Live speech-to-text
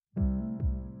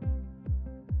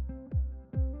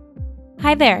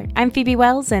Hi there, I'm Phoebe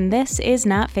Wells, and this is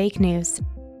Not Fake News.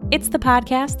 It's the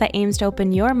podcast that aims to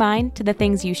open your mind to the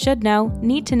things you should know,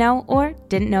 need to know, or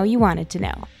didn't know you wanted to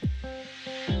know.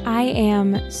 I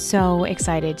am so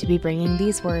excited to be bringing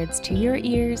these words to your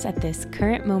ears at this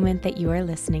current moment that you are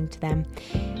listening to them.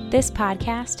 This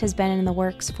podcast has been in the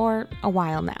works for a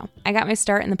while now. I got my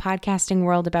start in the podcasting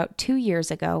world about 2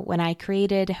 years ago when I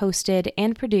created, hosted,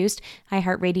 and produced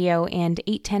iHeartRadio and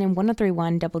 810 and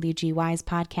 1031 WGY's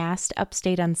podcast,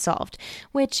 Upstate Unsolved,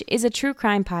 which is a true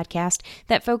crime podcast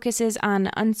that focuses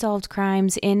on unsolved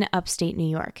crimes in upstate New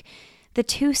York. The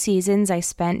 2 seasons I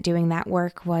spent doing that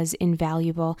work was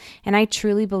invaluable, and I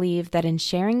truly believe that in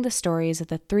sharing the stories of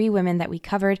the 3 women that we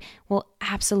covered will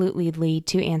absolutely lead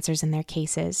to answers in their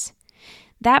cases.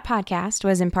 That podcast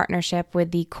was in partnership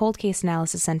with the Cold Case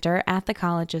Analysis Center at the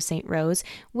College of St. Rose,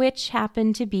 which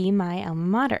happened to be my alma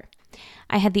mater.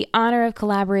 I had the honor of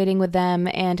collaborating with them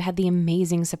and had the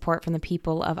amazing support from the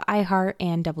people of iHeart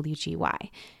and WGY.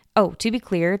 Oh, to be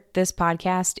clear, this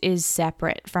podcast is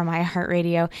separate from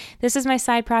iHeartRadio. This is my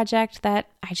side project that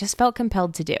I just felt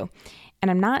compelled to do.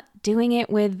 And I'm not doing it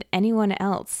with anyone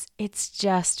else. It's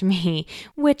just me,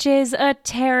 which is a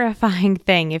terrifying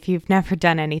thing if you've never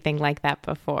done anything like that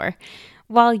before.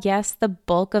 While yes, the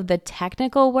bulk of the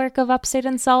technical work of Upstate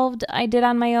Unsolved I did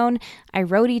on my own, I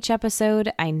wrote each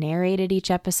episode, I narrated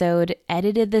each episode,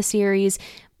 edited the series,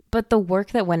 but the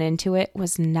work that went into it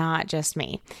was not just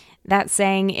me. That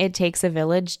saying, it takes a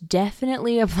village,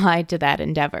 definitely applied to that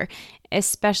endeavor,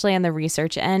 especially on the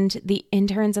research end. The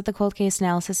interns at the Cold Case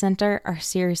Analysis Center are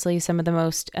seriously some of the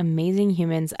most amazing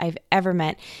humans I've ever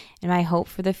met, and my hope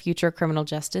for the future criminal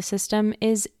justice system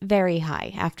is very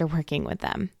high after working with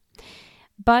them.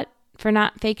 But for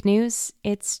Not Fake News,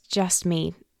 it's just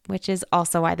me, which is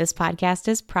also why this podcast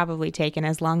has probably taken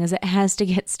as long as it has to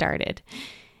get started.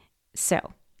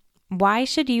 So, why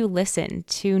should you listen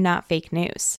to Not Fake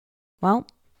News? Well,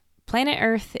 planet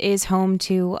Earth is home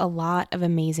to a lot of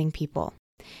amazing people.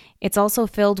 It's also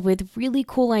filled with really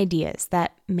cool ideas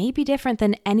that may be different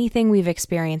than anything we've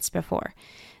experienced before.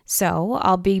 So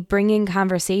I'll be bringing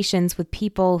conversations with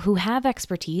people who have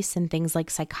expertise in things like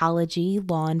psychology,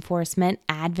 law enforcement,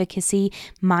 advocacy,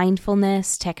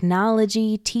 mindfulness,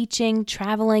 technology, teaching,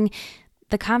 traveling.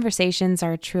 The conversations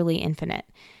are truly infinite.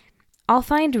 I'll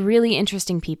find really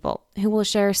interesting people who will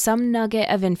share some nugget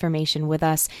of information with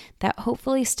us that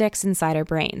hopefully sticks inside our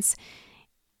brains.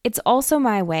 It's also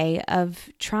my way of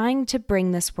trying to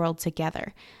bring this world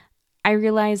together. I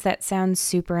realize that sounds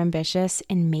super ambitious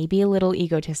and maybe a little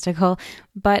egotistical,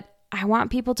 but I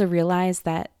want people to realize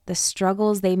that the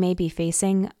struggles they may be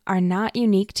facing are not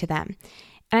unique to them.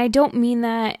 And I don't mean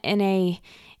that in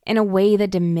a way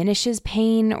that diminishes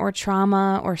pain or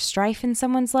trauma or strife in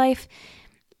someone's life.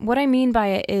 What I mean by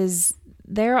it is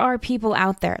there are people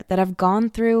out there that have gone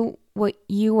through what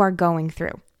you are going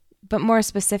through. But more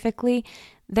specifically,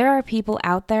 there are people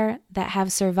out there that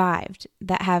have survived,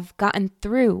 that have gotten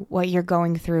through what you're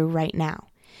going through right now.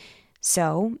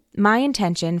 So my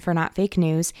intention for Not Fake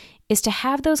News is to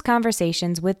have those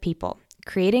conversations with people,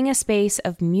 creating a space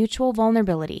of mutual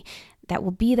vulnerability that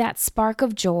will be that spark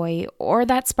of joy or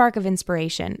that spark of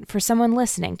inspiration for someone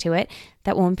listening to it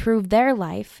that will improve their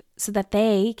life so that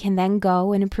they can then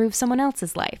go and improve someone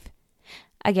else's life.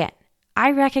 Again,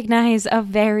 I recognize a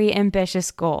very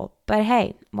ambitious goal, but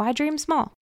hey, why dream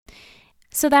small?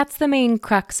 So that's the main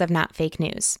crux of Not Fake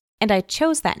News. And I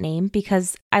chose that name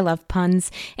because I love puns,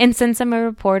 and since I'm a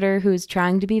reporter who's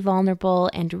trying to be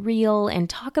vulnerable and real and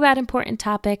talk about important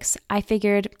topics, I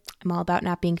figured I'm all about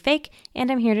not being fake,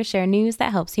 and I'm here to share news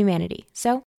that helps humanity.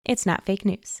 So it's not fake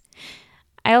news.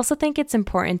 I also think it's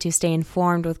important to stay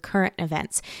informed with current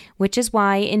events, which is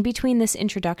why in between this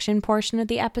introduction portion of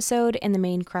the episode and the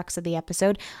main crux of the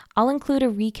episode, I'll include a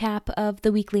recap of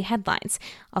the weekly headlines.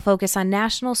 I'll focus on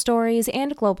national stories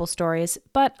and global stories,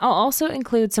 but I'll also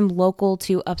include some local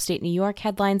to upstate New York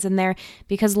headlines in there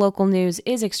because local news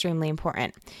is extremely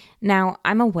important. Now,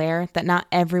 I'm aware that not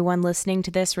everyone listening to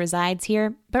this resides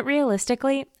here, but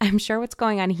realistically, I'm sure what's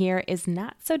going on here is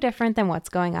not so different than what's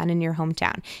going on in your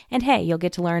hometown. And hey, you'll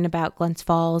get to learn about Glens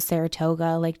Falls,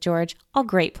 Saratoga, Lake George, all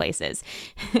great places.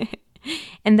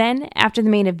 And then, after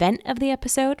the main event of the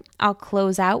episode, I'll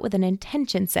close out with an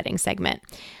intention setting segment.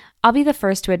 I'll be the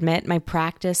first to admit my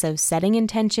practice of setting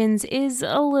intentions is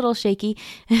a little shaky,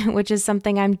 which is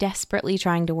something I'm desperately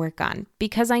trying to work on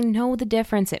because I know the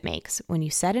difference it makes when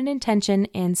you set an intention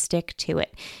and stick to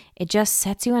it. It just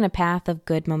sets you on a path of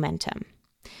good momentum.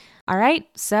 All right,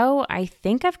 so I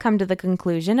think I've come to the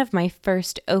conclusion of my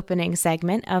first opening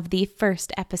segment of the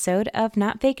first episode of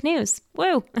Not Fake News.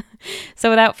 Woo!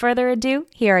 So without further ado,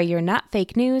 here are your Not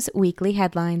Fake News weekly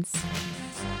headlines.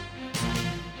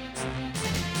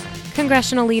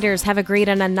 Congressional leaders have agreed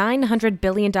on a $900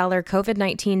 billion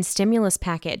COVID-19 stimulus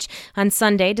package. On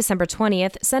Sunday, December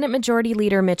 20th, Senate Majority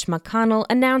Leader Mitch McConnell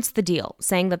announced the deal,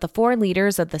 saying that the four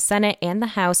leaders of the Senate and the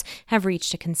House have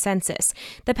reached a consensus.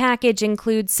 The package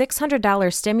includes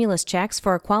 $600 stimulus checks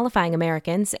for qualifying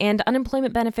Americans, and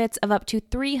unemployment benefits of up to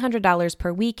 $300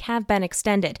 per week have been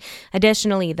extended.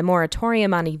 Additionally, the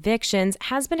moratorium on evictions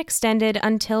has been extended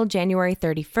until January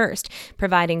 31st,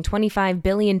 providing $25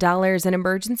 billion in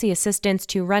emergency assistance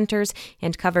to renters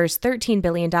and covers $13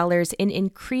 billion in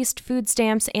increased food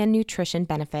stamps and nutrition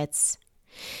benefits.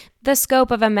 The scope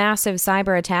of a massive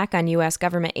cyber attack on U.S.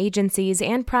 government agencies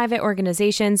and private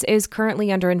organizations is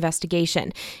currently under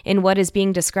investigation. In what is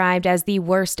being described as the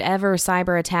worst ever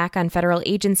cyber attack on federal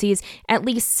agencies, at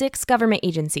least 6 government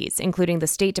agencies, including the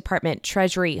State Department,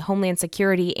 Treasury, Homeland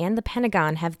Security, and the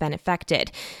Pentagon, have been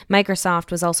affected. Microsoft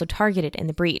was also targeted in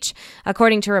the breach.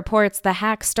 According to reports, the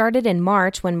hack started in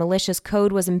March when malicious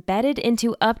code was embedded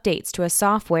into updates to a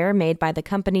software made by the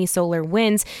company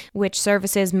SolarWinds, which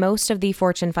services most of the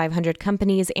Fortune 500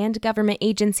 companies and government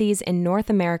agencies in North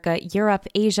America, Europe,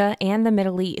 Asia, and the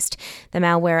Middle East. The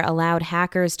malware allowed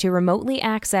hackers to remotely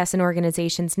access an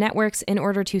organization's networks in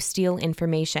order to steal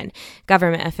information.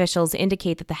 Government officials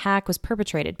indicate that the hack was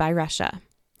perpetrated by Russia.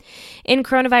 In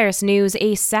coronavirus news,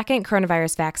 a second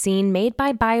coronavirus vaccine made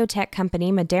by biotech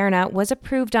company Moderna was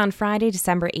approved on Friday,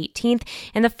 December 18th,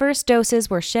 and the first doses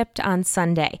were shipped on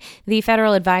Sunday. The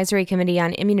Federal Advisory Committee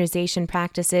on Immunization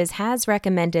Practices has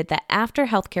recommended that after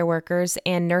healthcare workers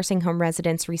and nursing home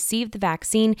residents receive the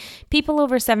vaccine, people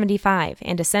over 75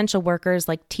 and essential workers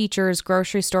like teachers,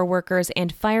 grocery store workers,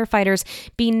 and firefighters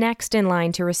be next in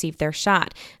line to receive their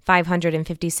shot.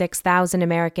 556,000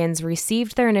 Americans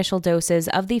received their initial doses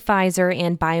of the Pfizer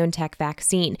and BioNTech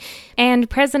vaccine. And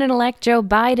President-elect Joe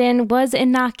Biden was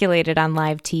inoculated on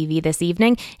live TV this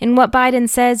evening in what Biden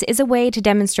says is a way to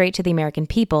demonstrate to the American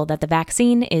people that the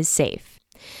vaccine is safe.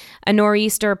 A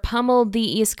nor'easter pummeled the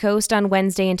East Coast on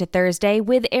Wednesday into Thursday,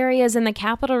 with areas in the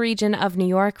capital region of New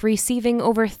York receiving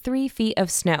over 3 feet of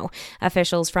snow.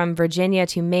 Officials from Virginia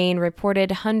to Maine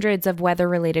reported hundreds of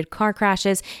weather-related car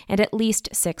crashes and at least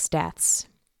 6 deaths.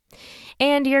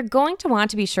 And you're going to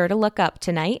want to be sure to look up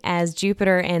tonight, as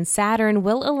Jupiter and Saturn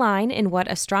will align in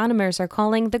what astronomers are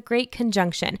calling the Great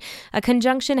Conjunction. A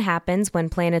conjunction happens when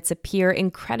planets appear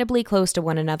incredibly close to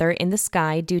one another in the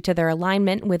sky due to their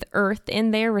alignment with Earth in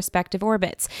their respective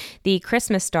orbits. The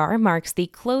Christmas star marks the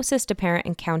closest apparent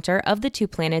encounter of the two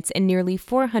planets in nearly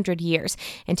 400 years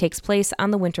and takes place on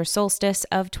the winter solstice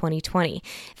of 2020.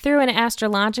 Through an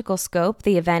astrological scope,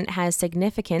 the event has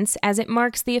significance as it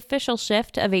marks the official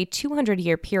shift of a 200-year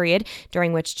period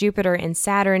during which Jupiter and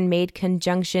Saturn made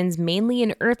conjunctions mainly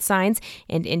in Earth signs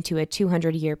and into a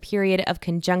 200-year period of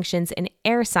conjunctions in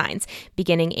air signs,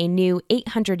 beginning a new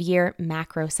 800-year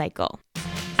macro cycle.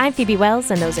 I'm Phoebe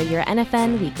Wells, and those are your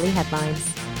NFN Weekly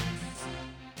Headlines.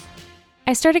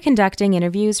 I started conducting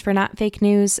interviews for Not Fake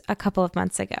News a couple of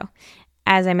months ago.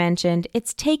 As I mentioned,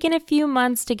 it's taken a few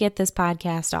months to get this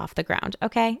podcast off the ground,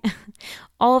 okay?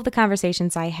 All of the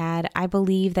conversations I had, I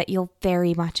believe that you'll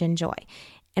very much enjoy.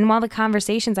 And while the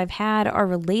conversations I've had are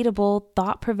relatable,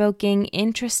 thought-provoking,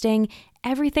 interesting,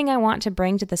 everything I want to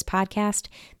bring to this podcast,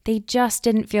 they just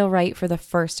didn't feel right for the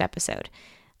first episode.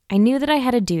 I knew that I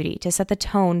had a duty to set the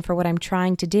tone for what I'm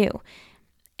trying to do.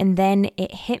 And then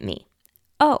it hit me.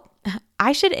 Oh,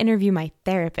 I should interview my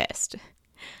therapist.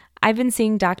 I've been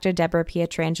seeing Dr. Deborah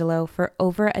Pietrangelo for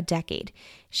over a decade.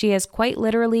 She has quite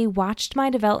literally watched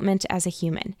my development as a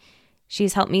human.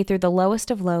 She's helped me through the lowest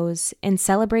of lows and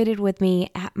celebrated with me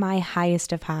at my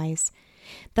highest of highs.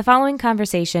 The following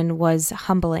conversation was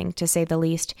humbling, to say the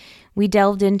least. We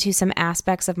delved into some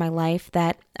aspects of my life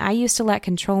that I used to let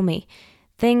control me,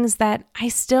 things that I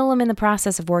still am in the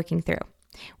process of working through.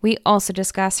 We also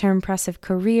discuss her impressive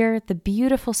career, the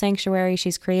beautiful sanctuary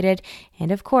she's created, and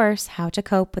of course, how to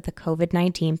cope with the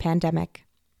COVID-19 pandemic.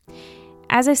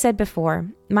 As I said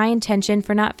before, my intention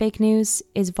for Not Fake News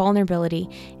is vulnerability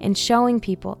and showing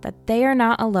people that they are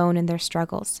not alone in their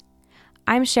struggles.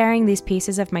 I'm sharing these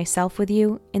pieces of myself with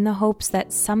you in the hopes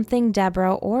that something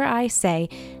Deborah or I say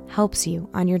helps you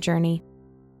on your journey.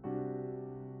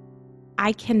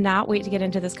 I cannot wait to get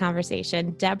into this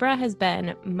conversation. Deborah has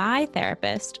been my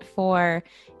therapist for,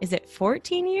 is it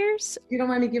 14 years? You don't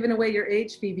mind me giving away your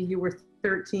age, Phoebe. You were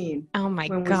 13. Oh my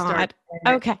God.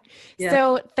 Okay. Yeah.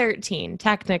 So 13,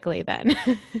 technically then.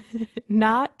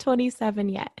 Not 27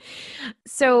 yet.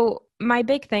 So my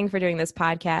big thing for doing this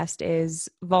podcast is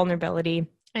vulnerability.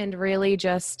 And really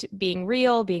just being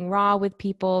real, being raw with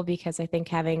people, because I think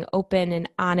having open and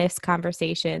honest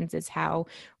conversations is how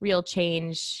real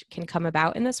change can come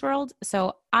about in this world.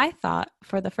 So I thought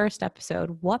for the first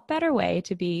episode, what better way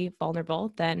to be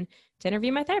vulnerable than to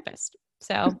interview my therapist?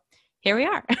 So here we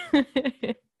are.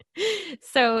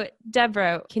 So,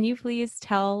 Deborah, can you please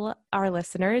tell our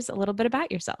listeners a little bit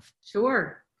about yourself?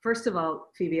 Sure. First of all,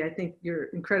 Phoebe, I think you're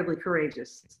incredibly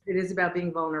courageous. It is about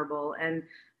being vulnerable, and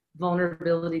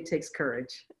vulnerability takes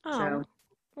courage. Oh, so,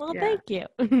 well, yeah. thank you.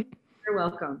 You're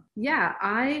welcome. Yeah,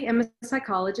 I am a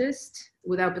psychologist.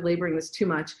 Without belaboring this too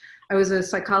much, I was a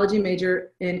psychology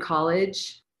major in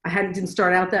college. Didn't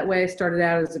start out that way. I started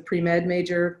out as a pre-med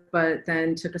major, but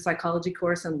then took a psychology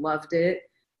course and loved it,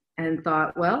 and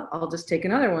thought, well, I'll just take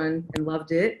another one, and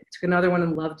loved it. Took another one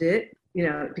and loved it.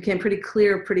 It became pretty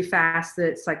clear pretty fast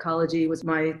that psychology was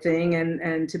my thing,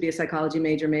 and to be a psychology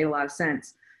major made a lot of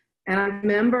sense. And I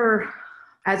remember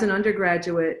as an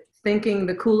undergraduate thinking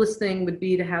the coolest thing would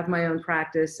be to have my own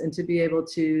practice and to be able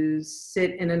to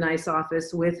sit in a nice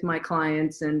office with my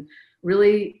clients and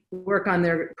really work on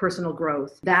their personal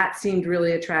growth. That seemed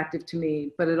really attractive to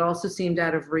me, but it also seemed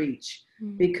out of reach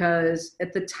because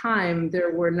at the time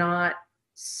there were not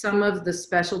some of the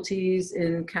specialties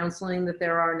in counseling that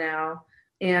there are now.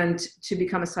 And to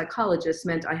become a psychologist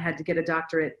meant I had to get a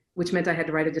doctorate, which meant I had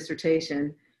to write a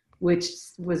dissertation, which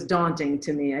was daunting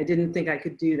to me. I didn't think I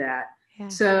could do that. Yeah.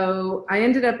 So I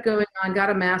ended up going on, got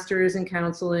a master's in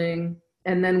counseling,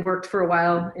 and then worked for a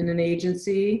while in an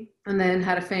agency, and then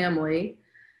had a family.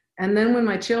 And then when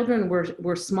my children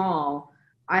were small,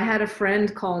 I had a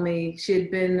friend call me. She had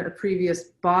been a previous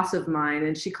boss of mine,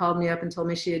 and she called me up and told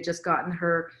me she had just gotten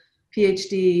her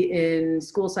PhD in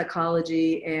school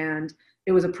psychology, and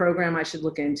it was a program I should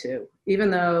look into. Even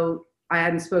though I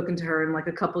hadn't spoken to her in like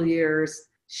a couple years,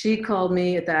 she called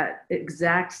me at that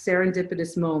exact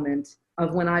serendipitous moment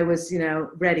of when I was,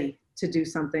 ready to do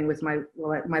something with my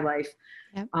life.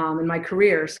 Yep. And my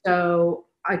career. So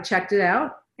I checked it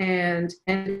out and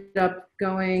ended up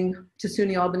going to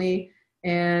SUNY Albany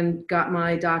and got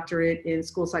my doctorate in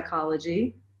school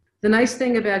psychology. The nice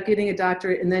thing about getting a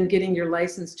doctorate and then getting your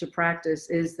license to practice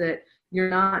is that you're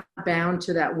not bound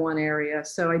to that one area.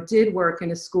 So I did work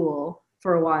in a school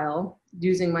for a while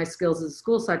using my skills as a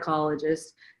school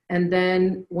psychologist, and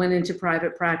then went into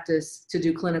private practice to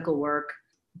do clinical work.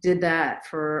 Did that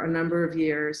for a number of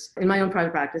years in my own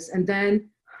private practice. And then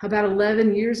about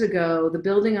 11 years ago, the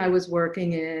building I was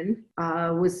working in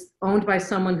was owned by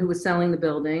someone who was selling the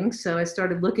building. So I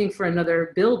started looking for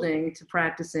another building to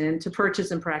practice in, to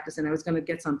purchase and practice in. I was going to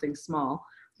get something small.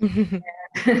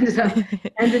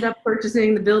 ended up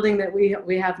purchasing the building that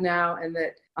we have now, and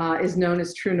that is known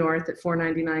as True North at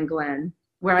 499 Glen,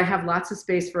 where I have lots of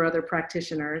space for other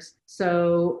practitioners.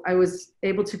 So I was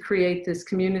able to create this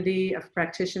community of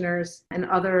practitioners and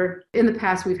in the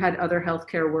past, we've had other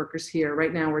healthcare workers here.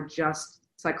 Right now, we're just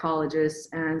psychologists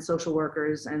and social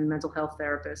workers and mental health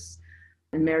therapists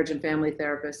and marriage and family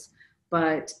therapists.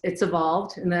 But it's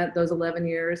evolved in those 11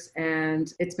 years,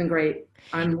 and it's been great.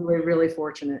 I'm really, really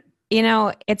fortunate.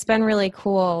 It's been really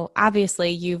cool. Obviously,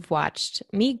 you've watched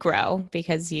me grow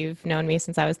because you've known me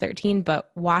since I was 13, but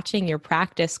watching your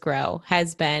practice grow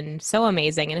has been so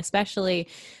amazing. And especially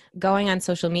going on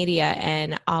social media,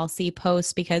 and I'll see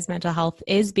posts because mental health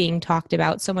is being talked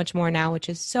about so much more now, which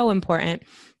is so important.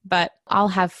 But I'll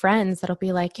have friends that'll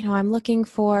be like, I'm looking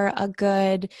for a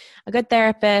good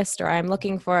therapist, or I'm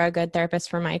looking for a good therapist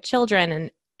for my children.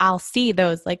 And I'll see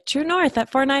those like True North at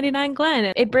 499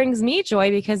 Glen. It brings me joy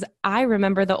because I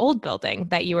remember the old building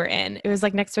that you were in. It was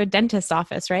like next to a dentist's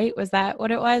office, right? Was that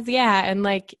what it was? Yeah. And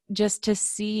like just to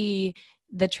see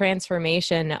the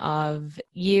transformation of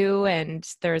you, and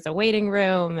there's a waiting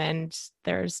room and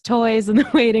there's toys in the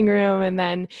waiting room. And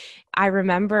then I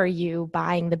remember you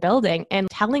buying the building and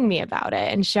telling me about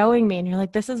it and showing me, and you're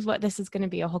like, this is going to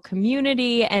be a whole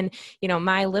community. And,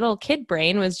 my little kid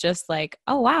brain was just like,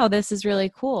 oh, wow, this is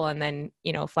really cool. And then,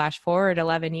 flash forward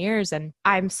 11 years. And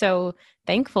I'm so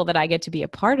thankful that I get to be a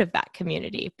part of that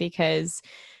community, because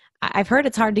I've heard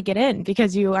it's hard to get in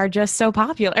because you are just so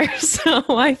popular. So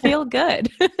I feel good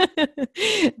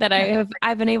that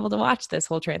I've been able to watch this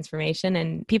whole transformation,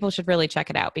 and people should really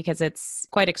check it out because it's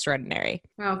quite extraordinary.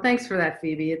 Well, thanks for that,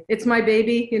 Phoebe. It's my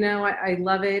baby. I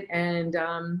love it. And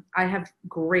I have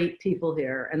great people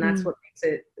here, and that's what makes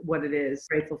it what it is.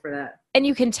 Grateful for that. And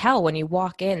you can tell when you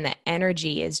walk in, the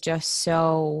energy is just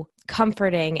so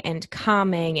comforting and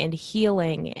calming and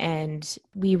healing. And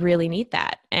we really need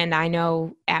that. And I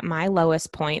know at my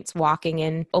lowest points, walking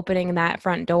in, opening that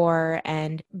front door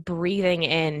and breathing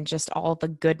in just all the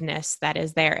goodness that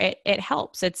is there, it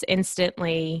helps. It's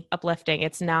instantly uplifting.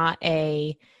 It's not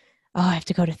I have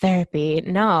to go to therapy.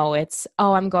 No, it's,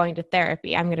 I'm going to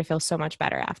therapy. I'm going to feel so much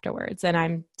better afterwards. And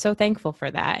I'm so thankful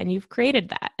for that. And you've created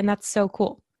that. And that's so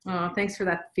cool. Oh, thanks for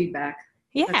that feedback.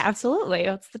 Yeah, absolutely.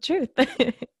 That's the truth.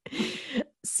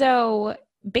 So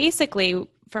basically,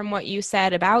 from what you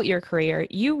said about your career,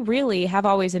 you really have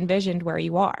always envisioned where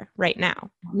you are right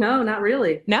now. No, not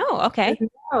really. No. Okay.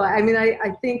 No, I mean, I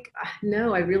think,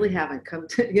 no, I really haven't come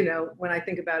to, when I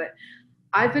think about it,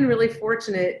 I've been really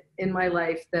fortunate in my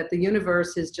life that the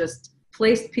universe has just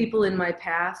placed people in my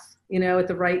path, at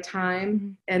the right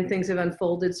time, and things have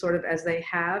unfolded sort of as they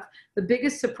have. The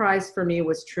biggest surprise for me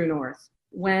was True North.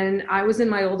 When I was in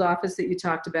my old office that you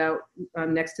talked about,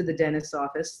 next to the dentist's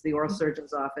office, the oral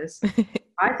surgeon's office,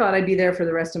 I thought I'd be there for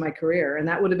the rest of my career, and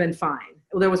that would have been fine.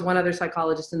 Well, there was one other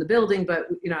psychologist in the building, but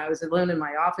I was alone in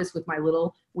my office with my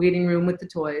little waiting room with the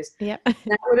toys. Yeah.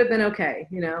 That would have been okay,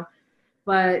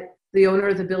 but the owner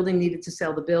of the building needed to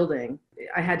sell the building.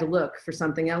 I had to look for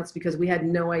something else because we had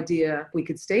no idea we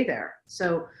could stay there.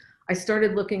 So I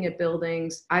started looking at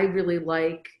buildings. I really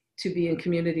like to be in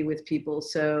community with people.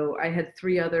 So I had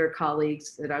 3 other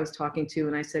colleagues that I was talking to,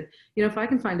 and I said, if I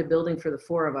can find a building for the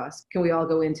 4 of us, can we all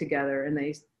go in together? And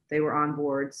they were on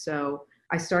board. So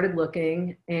I started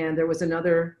looking, and there was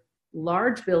another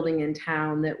large building in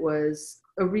town that was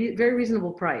a very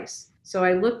reasonable price. So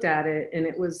I looked at it, and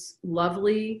it was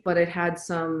lovely, but it had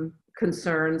some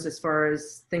concerns as far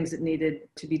as things that needed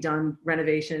to be done,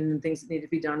 renovation and things that needed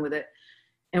to be done with it.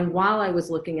 And while I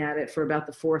was looking at it for about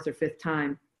the 4th or 5th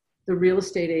time, the real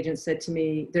estate agent said to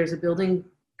me, there's a building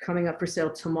coming up for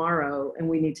sale tomorrow, and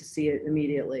we need to see it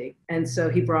immediately. And so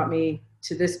he brought me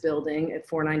to this building at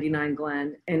 499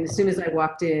 Glen. And as soon as I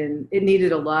walked in, it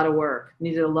needed a lot of work,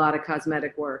 needed a lot of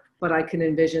cosmetic work, but I can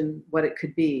envision what it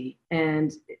could be.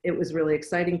 And it was really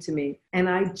exciting to me. And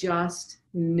I just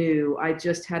knew, I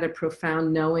just had a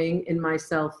profound knowing in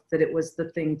myself that it was the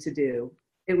thing to do.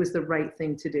 It was the right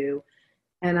thing to do.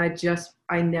 And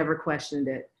I never questioned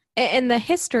it. And the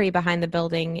history behind the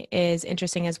building is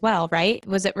interesting as well, right?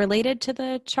 Was it related to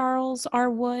the Charles R.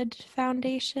 Wood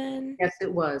Foundation? Yes,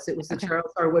 it was. It was the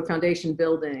Charles R. Wood Foundation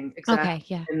building. Exactly. Okay,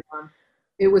 yeah. And,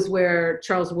 it was where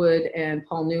Charles Wood and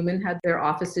Paul Newman had their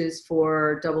offices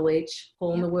for Double H,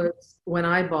 Hole in the Woods. When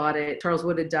I bought it, Charles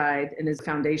Wood had died, and his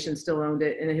foundation still owned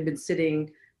it, and it had been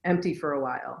sitting empty for a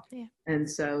while. Yeah. And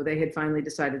so they had finally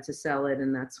decided to sell it,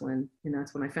 and that's when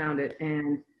I found it.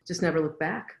 And just never looked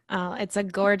back. It's a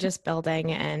gorgeous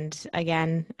building. And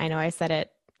again, I know I said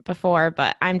it before,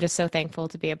 but I'm just so thankful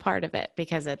to be a part of it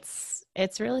because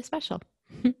it's really special.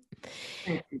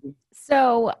 Thank you.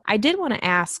 So I did want to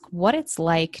ask what it's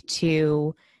like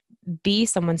to be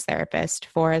someone's therapist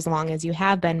for as long as you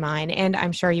have been mine. And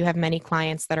I'm sure you have many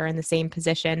clients that are in the same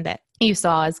position that you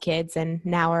saw as kids and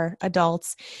now are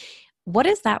adults. What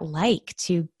is that like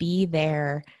to be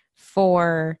there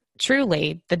for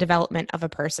truly the development of a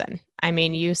person? I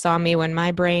mean, you saw me when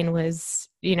my brain was,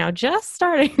 just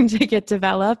starting to get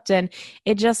developed, and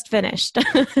it just finished.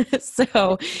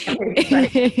 So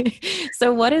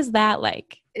what is that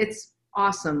like? It's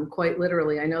awesome, quite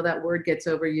literally. I know that word gets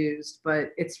overused,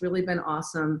 but it's really been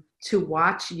awesome to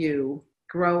watch you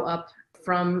grow up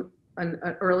from an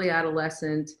early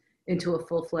adolescent into a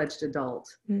full-fledged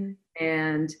adult. Mm.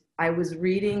 And I was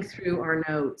reading through our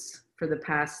notes for the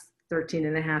past 13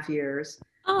 and a half years.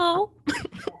 Oh.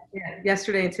 Yeah,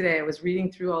 yesterday and today I was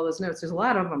reading through all those notes. There's a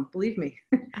lot of them, believe me.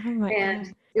 Oh my and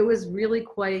God. It was really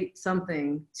quite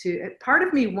something part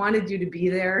of me wanted you to be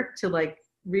there to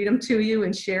read them to you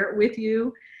and share it with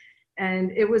you.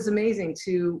 And it was amazing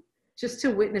to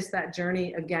witness that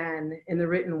journey again in the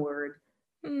written word.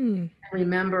 And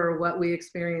remember what we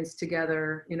experienced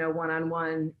together,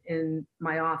 one-on-one in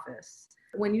my office.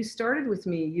 When you started with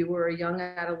me, you were a young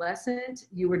adolescent.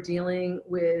 You were dealing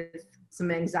with some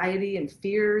anxiety and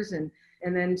fears and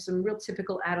then some real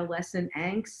typical adolescent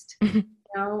angst,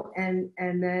 and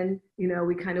then,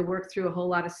 we kind of worked through a whole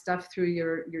lot of stuff through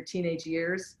your teenage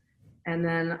years. And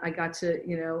then I got to,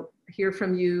 hear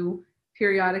from you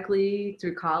periodically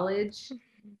through college.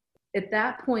 At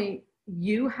that point,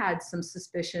 you had some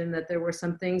suspicion that there were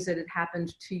some things that had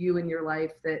happened to you in your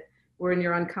life that were in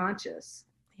your unconscious.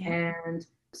 Yeah. And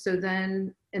so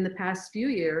then in the past few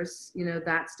years,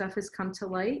 that stuff has come to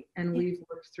light, and we've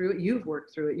worked through it. You've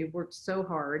worked through it. You've worked so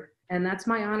hard. And that's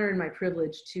my honor and my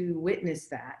privilege to witness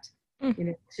that,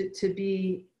 to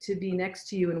be next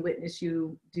to you and witness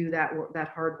you do that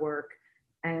hard work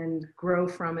and grow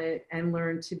from it and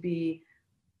learn to be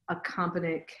a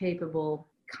competent, capable,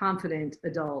 confident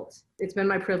adult. It's been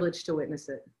my privilege to witness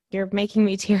it. You're making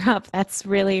me tear up. That's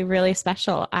really, really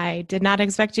special. I did not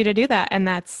expect you to do that. And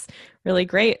that's really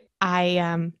great.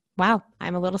 Wow,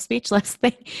 I'm a little speechless.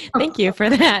 Thank you for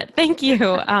that. Thank you.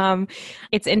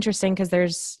 It's interesting because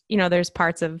there's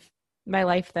parts of my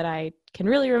life that I can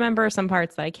really remember, some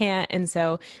parts that I can't. And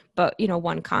so, but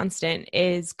one constant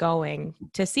is going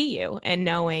to see you and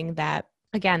knowing that,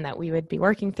 again, that we would be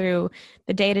working through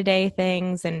the day-to-day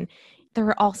things. And there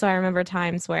were also, I remember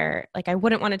times where like, I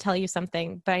wouldn't want to tell you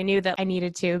something, but I knew that I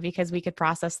needed to because we could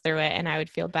process through it and I would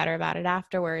feel better about it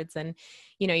afterwards. And,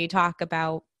 you talk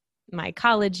about my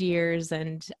college years,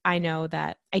 and I know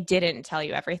that I didn't tell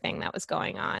you everything that was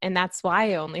going on. And that's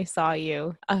why I only saw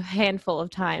you a handful of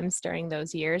times during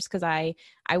those years, because I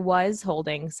was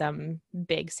holding some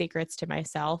big secrets to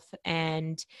myself.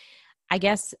 And I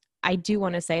guess I do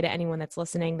want to say to anyone that's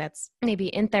listening that's maybe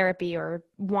in therapy or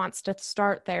wants to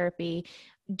start therapy,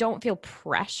 don't feel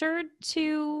pressured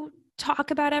to talk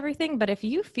about everything. But if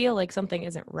you feel like something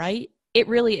isn't right, it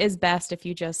really is best if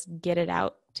you just get it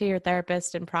out to your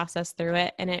therapist and process through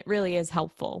it. And it really is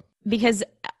helpful, because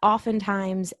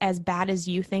oftentimes, as bad as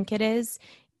you think it is,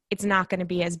 it's not going to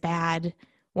be as bad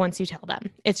once you tell them.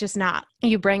 It's just not.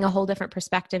 You bring a whole different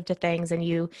perspective to things, and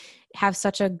you have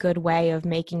such a good way of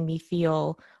making me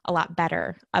feel a lot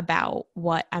better about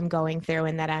what I'm going through,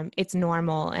 and that it's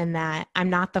normal, and that I'm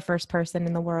not the first person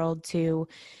in the world to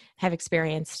have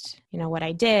experienced, what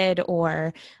I did.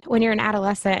 Or when you're an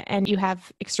adolescent and you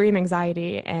have extreme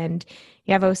anxiety and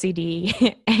you have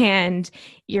OCD and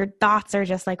your thoughts are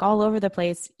just like all over the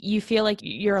place, you feel like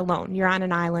you're alone. You're on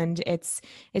an island. It's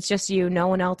just you. No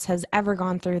one else has ever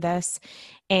gone through this.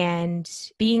 And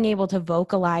being able to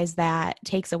vocalize that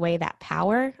takes away that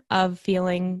power of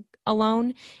feeling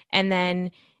alone. And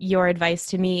then your advice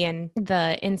to me and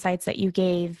the insights that you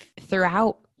gave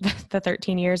throughout the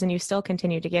 13 years, and you still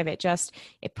continue to give it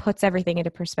puts everything into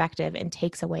perspective and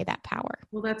takes away that power.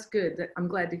 Well, that's good. I'm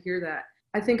glad to hear that.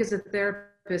 I think as a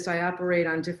therapist, I operate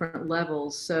on different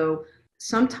levels. So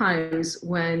sometimes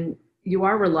when you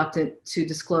are reluctant to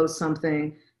disclose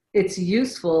something, it's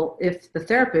useful if the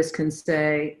therapist can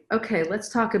say, okay, let's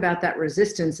talk about that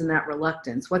resistance and that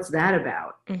reluctance. What's that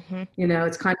about? Mm-hmm.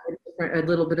 It's kind of a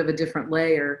little bit of a different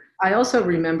layer. I also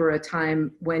remember a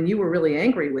time when you were really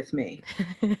angry with me.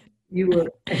 I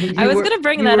was going to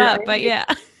bring that up, but yeah.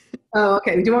 Oh,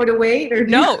 okay. Do you want me to wait? Or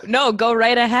No, go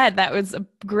right ahead. That was a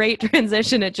great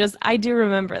transition. I do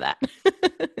remember that.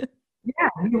 Yeah,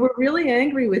 you were really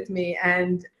angry with me,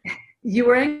 and you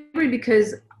were angry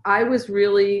because I was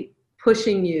really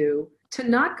pushing you to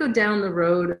not go down the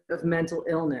road of mental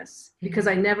illness, because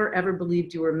I never ever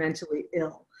believed you were mentally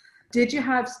ill. Did you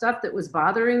have stuff that was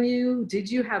bothering you?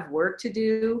 Did you have work to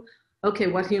do? Okay,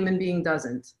 what human being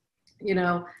doesn't?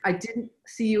 I didn't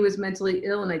see you as mentally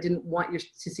ill, and I didn't want you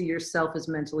to see yourself as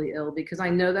mentally ill, because I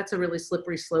know that's a really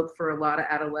slippery slope for a lot of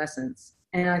adolescents.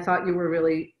 And I thought you were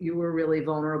really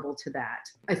vulnerable to that.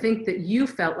 I think that you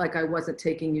felt like I wasn't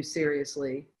taking you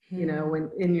seriously, when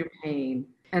in your pain.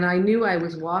 And I knew I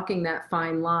was walking that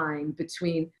fine line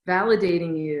between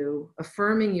validating you,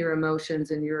 affirming your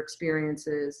emotions and your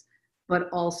experiences, but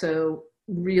also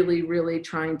really, really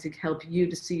trying to help you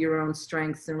to see your own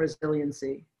strengths and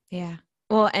resiliency. Yeah.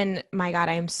 Well, and my God,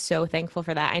 I am so thankful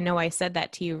for that. I know I said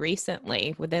that to you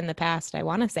recently within the past, I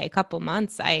want to say a couple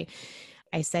months. I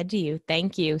said to you,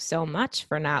 thank you so much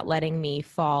for not letting me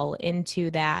fall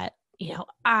into that.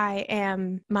 I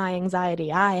am my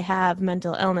anxiety. I have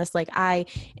mental illness. Like, I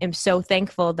am so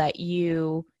thankful that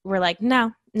you were like,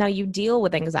 no, you deal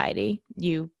with anxiety.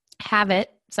 You have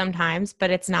it sometimes, but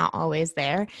it's not always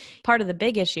there. Part of the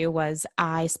big issue was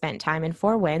I spent time in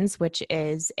Four Winds, which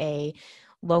is a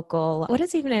local, what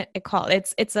is even it called?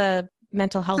 It's a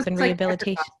mental health and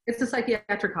rehabilitation. It's a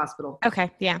psychiatric hospital.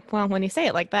 Okay. Yeah. Well, when you say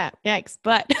it like that, yikes.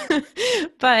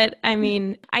 But I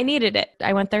mean, I needed it.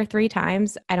 I went there 3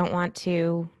 times. I don't want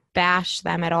to bash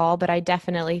them at all, but I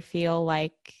definitely feel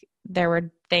like there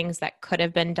were things that could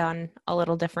have been done a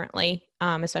little differently,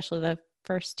 especially the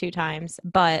first 2 times.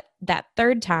 But that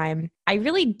 3rd time, I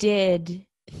really did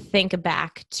think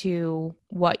back to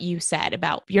what you said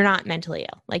about you're not mentally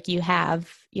ill. Like, you have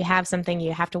something,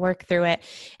 you have to work through it.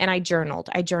 And I journaled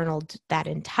that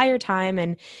entire time.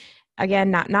 And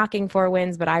again, not knocking Four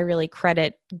Winds, but I really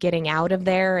credit getting out of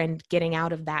there and getting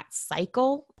out of that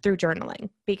cycle through journaling,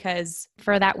 because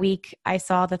for that week I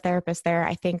saw the therapist there,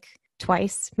 I think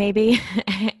twice maybe.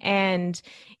 And,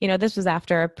 this was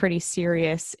after a pretty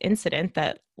serious incident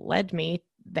that led me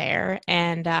there.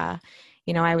 And,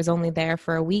 I was only there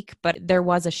for a week, but there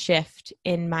was a shift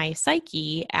in my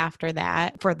psyche after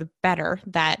that for the better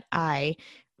that I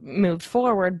moved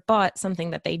forward. But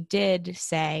something that they did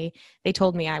say, they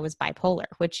told me I was bipolar,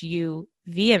 which you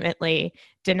vehemently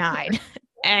denied.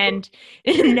 And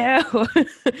no,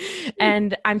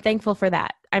 and I'm thankful for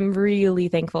that. I'm really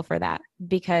thankful for that,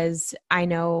 because I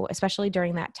know, especially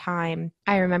during that time,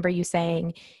 I remember you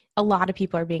saying a lot of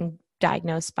people are being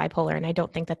diagnosed bipolar, and I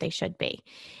don't think that they should be.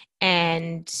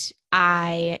 And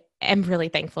I am really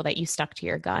thankful that you stuck to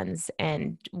your guns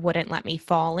and wouldn't let me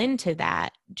fall into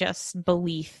that just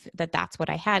belief that that's what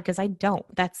I had, because I don't.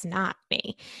 That's not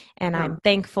me. And I'm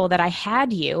thankful that I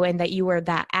had you and that you were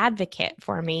that advocate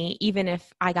for me, even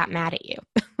if I got mad at you.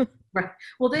 Right.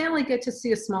 Well, they only get to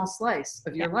see a small slice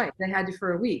of your life. They had you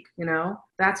for a week,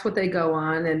 that's what they go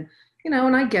on. And,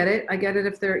 and I get it. I get it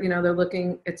if they're, they're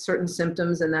looking at certain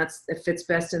symptoms and it fits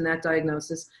best in that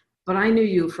diagnosis. But I knew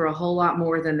you for a whole lot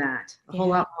more than that, a whole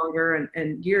lot longer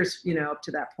and years, up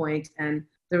to that point. And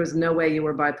there was no way you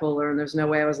were bipolar, and there's no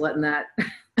way I was letting that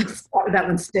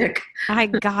one stick.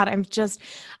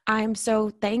 I'm so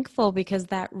thankful, because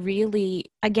that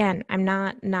really, again, I'm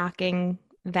not knocking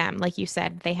them. Like you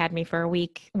said, they had me for a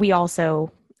week. We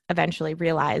also eventually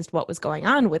realized what was going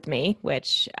on with me,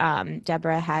 which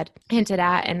Deborah had hinted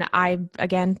at. And I,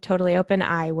 again, totally open.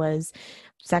 I was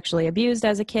sexually abused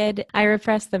as a kid. I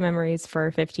repressed the memories for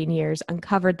 15 years,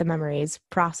 uncovered the memories,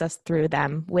 processed through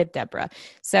them with Deborah.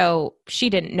 So she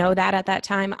didn't know that at that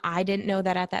time. I didn't know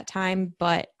that at that time,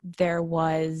 but there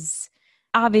was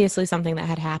obviously something that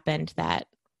had happened that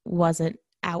wasn't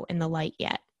out in the light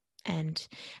yet. And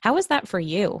how was that for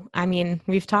you? I mean,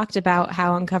 we've talked about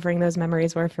how uncovering those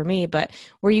memories were for me, but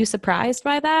were you surprised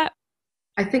by that?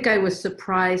 I think I was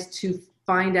surprised to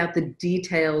find out the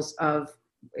details of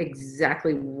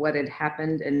exactly what had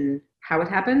happened and how it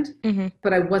happened. Mm-hmm.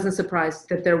 But I wasn't surprised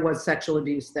that there was sexual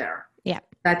abuse there. Yeah.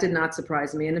 That did not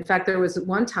surprise me. And in fact, there was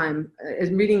one time,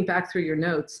 reading back through your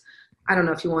notes, I don't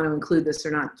know if you want to include this or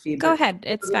not, Phoebe. Go ahead.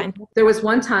 It's fine. There was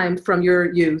one time from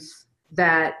your youth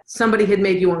that somebody had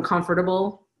made you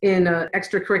uncomfortable in an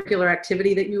extracurricular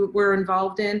activity that you were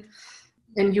involved in.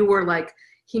 And you were like,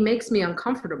 he makes me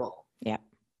uncomfortable. Yeah.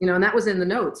 And that was in the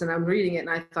notes, and I'm reading it and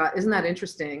I thought, isn't that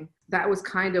interesting? That was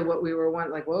kind of what we were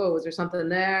wanting, like, whoa, is there something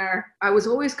there? I was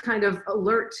always kind of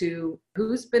alert to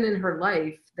who's been in her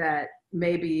life that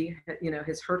maybe,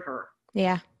 has hurt her.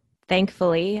 Yeah.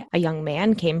 Thankfully, a young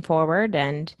man came forward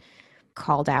and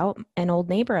called out an old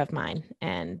neighbor of mine.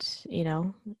 And,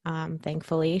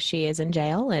 thankfully she is in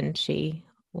jail, and she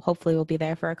hopefully will be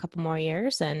there for a couple more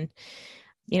years. And,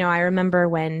 I remember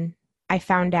when I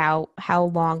found out how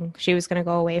long she was going to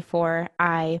go away for,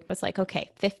 I was like, okay,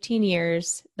 15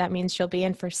 years. That means she'll be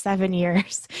in for 7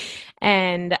 years.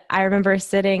 And I remember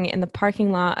sitting in the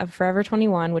parking lot of Forever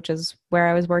 21, which is where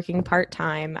I was working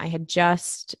part-time. I had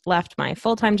just left my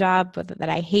full-time job that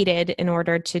I hated in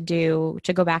order to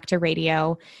go back to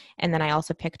radio. And then I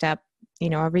also picked up,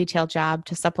 a retail job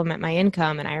to supplement my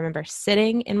income. And I remember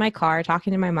sitting in my car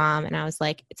talking to my mom, and I was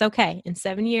like, it's okay. In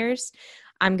 7 years,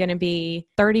 I'm going to be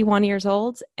 31 years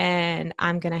old, and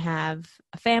I'm going to have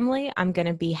a family. I'm going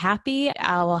to be happy.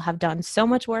 I will have done so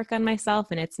much work on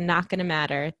myself, and it's not going to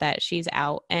matter that she's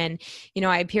out. And,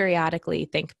 I periodically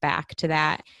think back to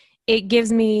that. It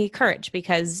gives me courage,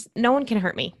 because no one can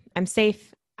hurt me. I'm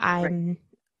safe. I'm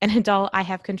an adult. I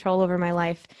have control over my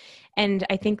life. And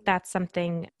I think that's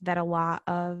something that a lot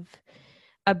of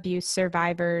abuse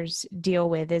survivors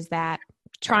deal with, is that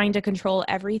trying to control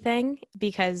everything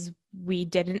because we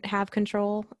didn't have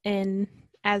control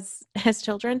as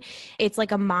children. It's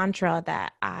like a mantra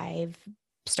that I've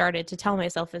started to tell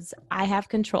myself is, I have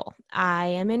control. I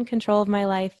am in control of my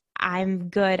life. I'm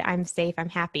good. I'm safe. I'm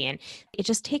happy. And it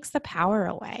just takes the power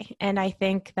away. And I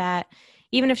think that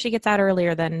even if she gets out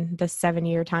earlier than the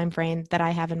 7-year time frame that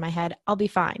I have in my head, I'll be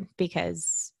fine,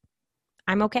 because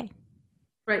I'm okay.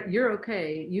 Right. You're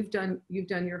okay. You've done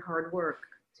your hard work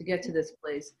to get to this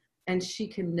place, and she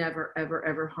can never, ever,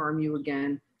 ever harm you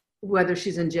again, whether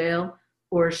she's in jail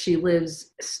or she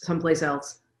lives someplace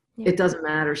else. Yeah. It doesn't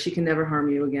matter. She can never harm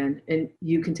you again, and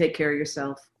you can take care of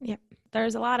yourself. Yeah.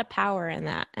 There's a lot of power in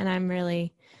that. And I'm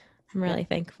really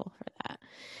thankful for that.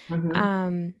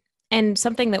 Mm-hmm. And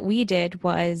something that we did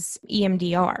was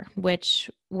EMDR, which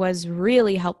was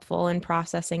really helpful in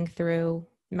processing through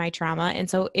my trauma. And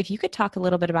so if you could talk a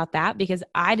little bit about that, because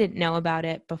I didn't know about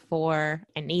it before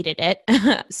I needed it.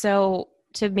 So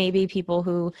to maybe people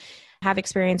who have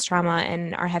experienced trauma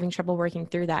and are having trouble working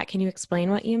through that, can you explain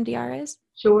what EMDR is?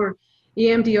 Sure.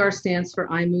 EMDR stands for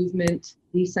eye movement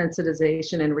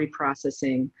desensitization and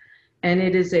reprocessing. And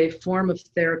it is a form of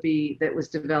therapy that was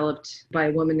developed by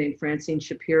a woman named Francine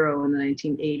Shapiro in the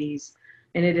 1980s.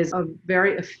 And it is a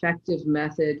very effective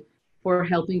method for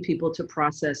helping people to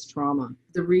process trauma.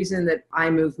 The reason that eye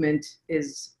movement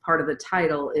is part of the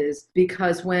title is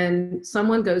because when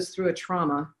someone goes through a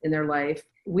trauma in their life,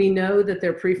 we know that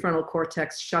their prefrontal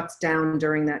cortex shuts down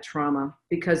during that trauma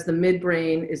because the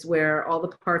midbrain is where all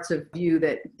the parts of you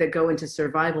that go into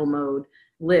survival mode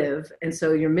live. And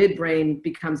so your midbrain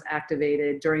becomes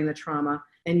activated during the trauma,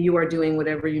 and you are doing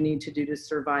whatever you need to do to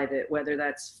survive it, whether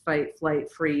that's fight,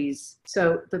 flight, freeze.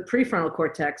 So the prefrontal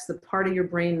cortex, the part of your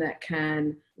brain that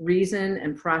can reason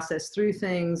and process through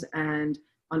things and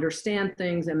understand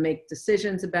things and make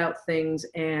decisions about things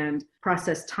and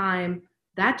process time,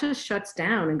 that just shuts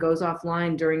down and goes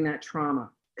offline during that trauma.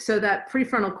 So that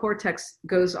prefrontal cortex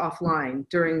goes offline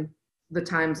during the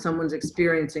time someone's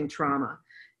experiencing trauma.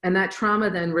 And that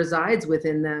trauma then resides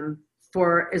within them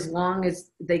for as long as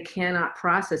they cannot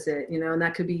process it, and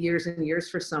that could be years and years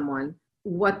for someone.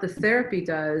 What the therapy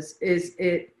does is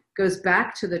it goes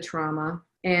back to the trauma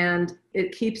and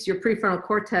it keeps your prefrontal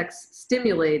cortex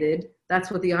stimulated.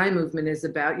 That's what the eye movement is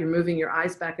about. You're moving your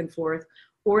eyes back and forth,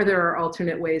 or there are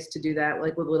alternate ways to do that,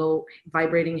 like with little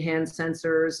vibrating hand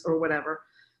sensors or whatever,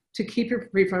 to keep your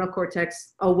prefrontal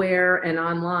cortex aware and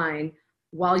online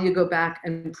while you go back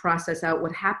and process out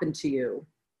what happened to you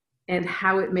and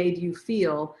how it made you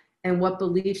feel and what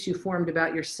beliefs you formed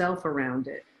about yourself around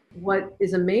it. What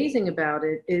is amazing about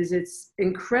it is it's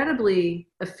incredibly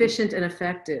efficient and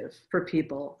effective for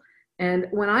people. And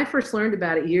when I first learned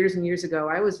about it years and years ago,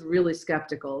 I was really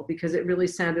skeptical because it really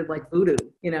sounded like voodoo.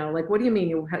 Like, what do you mean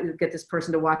you get this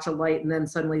person to watch a light and then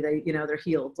suddenly they're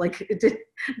healed? Like,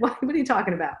 what are you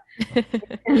talking about?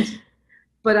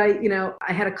 But I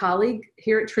had a colleague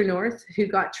here at True North who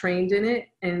got trained in it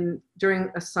and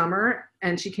during a summer,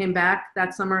 and she came back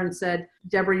that summer and said,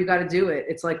 Deborah, you got to do it.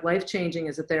 It's like life-changing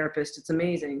as a therapist. It's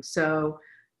amazing. So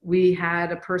we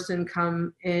had a person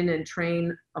come in and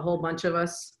train a whole bunch of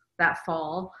us that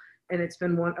fall. And it's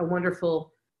been a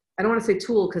wonderful, I don't want to say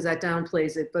tool because that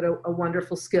downplays it, but a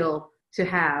wonderful skill to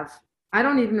have. I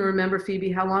don't even remember,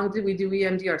 Phoebe, how long did we do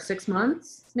EMDR? 6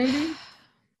 months, maybe?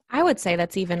 I would say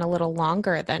that's even a little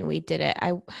longer than we did it.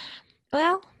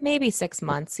 Maybe 6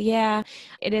 months. Yeah,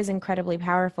 it is incredibly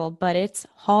powerful, but it's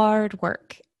hard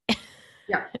work.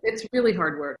 Yeah, it's really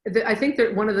hard work. I think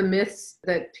that one of the myths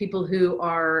that people who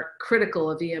are critical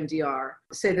of EMDR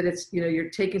say that it's, you're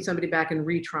taking somebody back and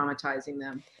re-traumatizing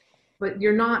them. But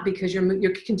you're not, because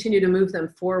you continue to move them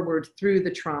forward through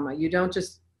the trauma. You don't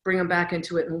just bring them back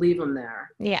into it and leave them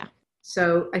there. Yeah.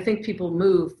 So I think people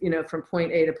move, from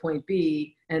point A to point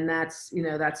B, and that's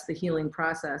the healing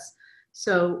process.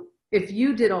 So if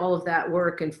you did all of that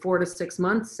work in 4 to 6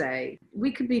 months, say,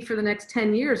 we could be for the next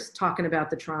 10 years talking about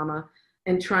the trauma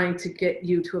and trying to get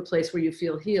you to a place where you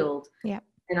feel healed. Yeah.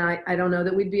 And I don't know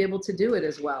that we'd be able to do it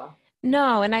as well.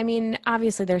 No. And I mean,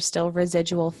 obviously there's still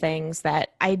residual things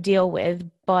that I deal with,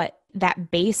 but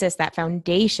that basis, that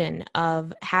foundation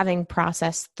of having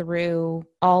processed through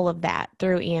all of that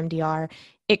through EMDR,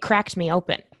 it cracked me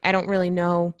open. I don't really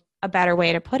know a better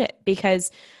way to put it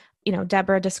because,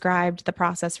 Deborah described the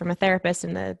process from a therapist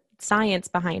and the science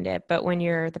behind it. But when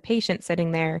you're the patient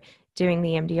sitting there doing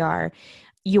the EMDR,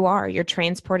 you're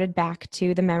transported back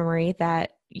to the memory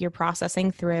that you're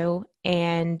processing through.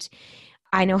 And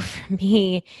I know for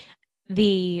me,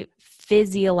 the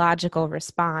physiological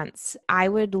response, I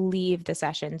would leave the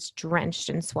sessions drenched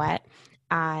in sweat.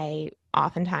 I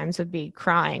oftentimes would be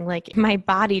crying. Like my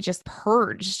body just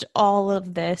purged all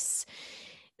of this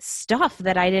stuff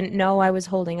that I didn't know I was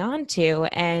holding on to.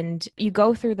 And you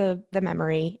go through the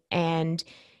memory and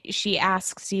she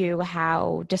asks you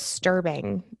how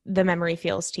disturbing the memory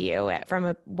feels to you from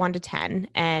a 1 to 10.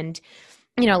 And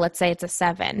let's say it's a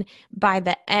 7. By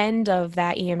the end of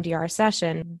that EMDR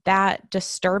session, that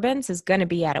disturbance is going to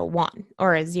be at a 1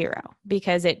 or a 0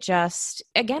 because it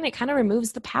kind of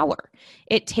removes the power.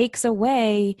 It takes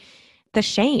away the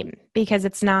shame because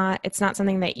it's not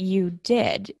something that you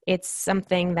did. It's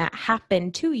something that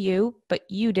happened to you, but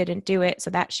you didn't do it. So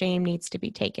that shame needs to be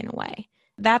taken away.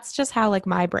 That's just how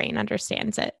my brain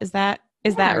understands it. Is that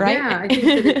right?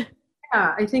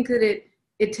 Yeah, I think that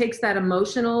it takes that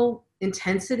emotional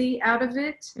intensity out of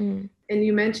it. And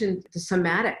you mentioned the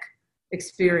somatic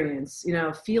experience,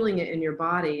 feeling it in your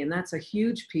body. And that's a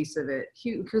huge piece of it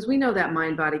because we know that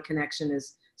mind-body connection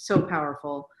is so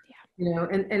powerful,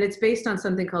 and it's based on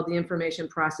something called the information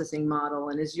processing model.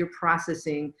 And as you're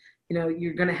processing,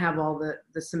 you're going to have all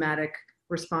the somatic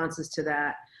responses to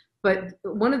that. But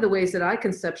one of the ways that I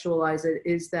conceptualize it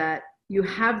is that you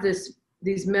have this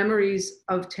these memories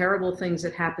of terrible things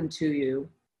that happened to you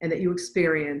and that you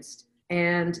experienced.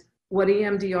 And what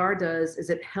EMDR does is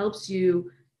it helps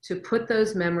you to put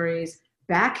those memories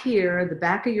back here, the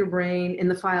back of your brain, in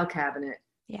the file cabinet.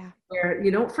 Yeah. Where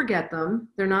you don't forget them.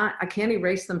 They're not, I can't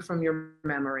erase them from your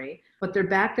memory, but they're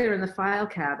back there in the file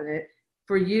cabinet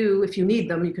for you. If you need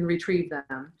them, you can retrieve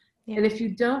them. Yeah. And if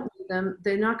you don't need them,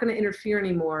 they're not going to interfere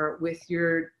anymore with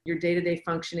your day-to-day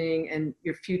functioning and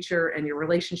your future and your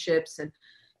relationships. And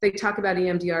they talk about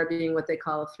EMDR being what they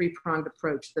call a three-pronged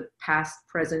approach: the past,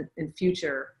 present, and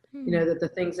future. You know, that the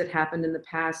things that happened in the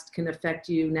past can affect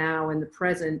you now in the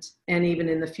present and even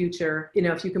in the future. You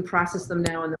know, if you can process them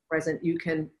now in the present, you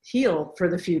can heal for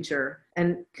the future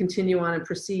and continue on and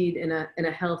proceed in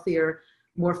a healthier,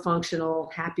 more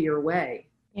functional, happier way.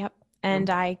 Yep. And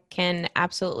I can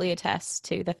absolutely attest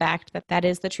to the fact that that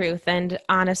is the truth. And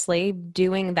honestly,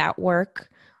 doing that work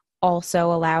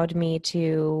also allowed me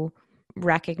to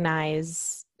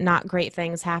recognize not great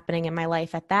things happening in my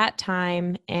life at that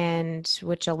time, and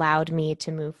which allowed me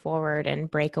to move forward and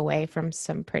break away from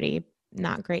some pretty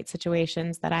not great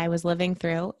situations that I was living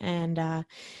through. And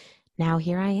now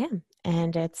here I am,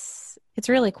 and it's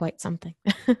really quite something.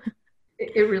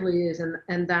 It really is.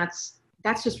 And that's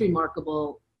just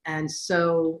remarkable. And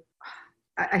so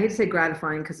I hate to say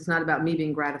gratifying, because it's not about me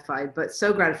being gratified, but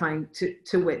so gratifying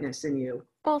to witness in you.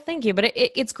 Well, thank you. But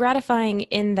it's gratifying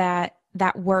in that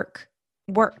work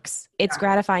works. It's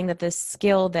gratifying that this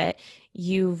skill that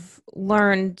you've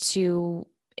learned to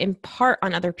impart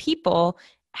on other people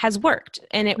has worked,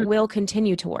 and it will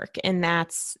continue to work. And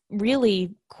that's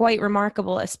really quite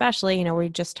remarkable, especially, you know, we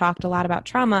just talked a lot about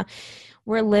trauma.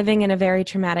 We're living in a very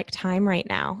traumatic time right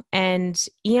now, and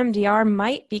EMDR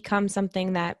might become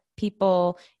something that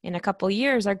people in a couple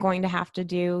years are going to have to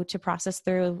do to process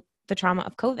through the trauma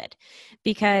of COVID,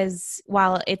 because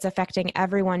while it's affecting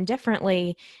everyone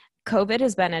differently, COVID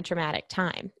has been a traumatic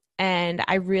time. And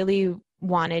I really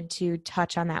wanted to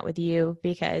touch on that with you,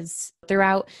 because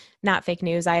throughout Not Fake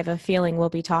News, I have a feeling we'll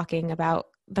be talking about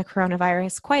the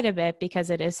coronavirus quite a bit,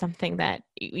 because it is something that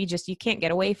you can't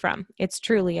get away from. It's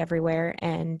truly everywhere.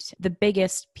 And the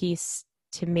biggest piece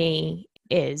to me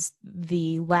is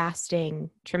the lasting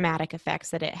traumatic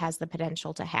effects that it has the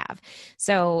potential to have.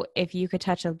 So if you could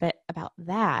touch a bit about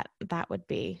that, that would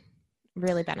be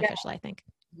really beneficial, I think.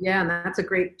 Yeah, and that's a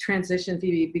great transition,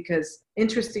 Phoebe, because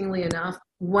interestingly enough,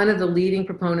 one of the leading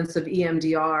proponents of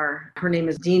EMDR, her name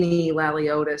is Deanie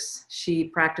Laliotis. She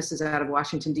practices out of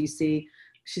Washington, D.C.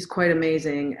 She's quite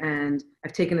amazing, and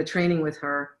I've taken a training with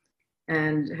her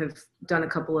and have done a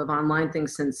couple of online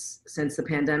things since the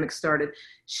pandemic started.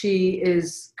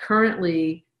 She's come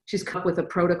up with a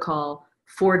protocol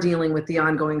for dealing with the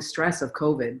ongoing stress of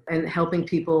COVID and helping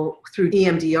people through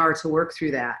EMDR to work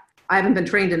through that. I haven't been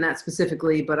trained in that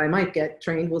specifically, but I might get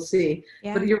trained. We'll see.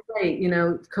 Yeah. But you're right. You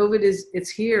know, COVID it's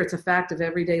here. It's a fact of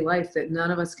everyday life that none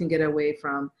of us can get away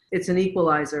from. It's an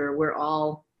equalizer. We're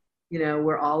all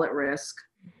at risk.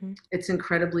 Mm-hmm. It's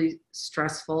incredibly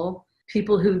stressful.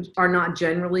 People who are not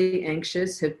generally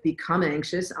anxious have become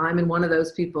anxious. I'm in one of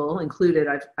those people included.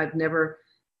 I've never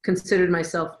considered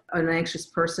myself an anxious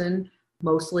person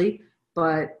mostly,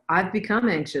 but I've become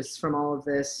anxious from all of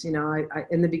this. You know, I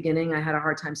in the beginning, I had a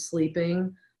hard time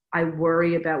sleeping. I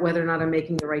worry about whether or not I'm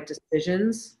making the right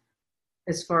decisions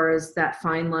as far as that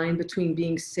fine line between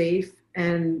being safe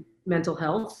and mental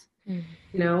health, you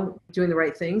know, doing the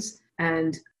right things.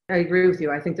 And I agree with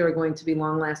you. I think there are going to be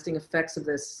long-lasting effects of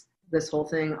this whole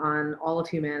thing on all of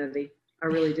humanity. I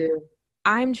really do.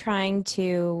 I'm trying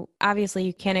to, obviously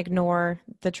you can't ignore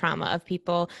the trauma of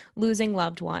people losing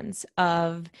loved ones,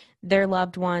 of their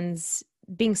loved ones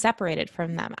being separated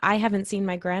from them. I haven't seen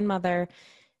my grandmother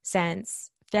since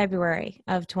February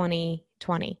of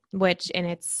 2020, and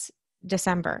it's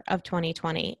December of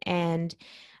 2020. And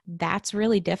that's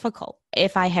really difficult.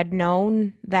 If I had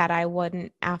known that I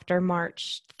wouldn't, after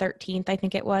March 13th, I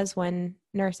think it was, when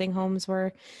nursing homes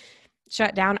were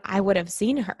shut down, I would have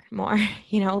seen her more,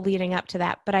 you know, leading up to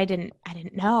that, but I didn't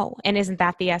know. And isn't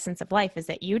that the essence of life, is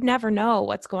that you'd never know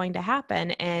what's going to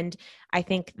happen? And I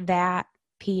think that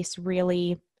piece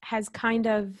really has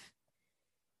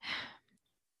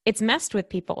it's messed with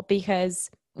people, because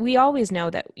we always know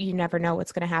that you never know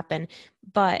what's going to happen.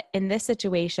 But in this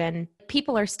situation,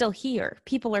 people are still here.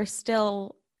 People are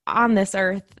still on this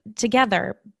earth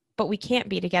together, but we can't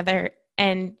be together.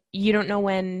 And you don't know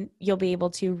when you'll be able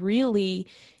to really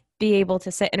be able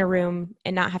to sit in a room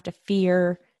and not have to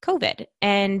fear COVID.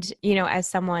 And, you know, as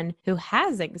someone who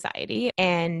has anxiety,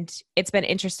 and it's been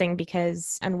interesting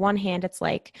because on one hand, it's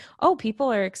like, oh,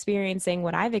 people are experiencing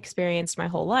what I've experienced my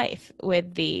whole life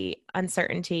with the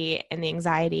uncertainty and the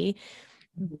anxiety.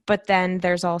 But then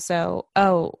there's also,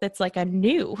 oh, it's like a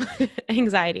new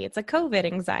anxiety. It's a COVID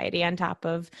anxiety on top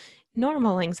of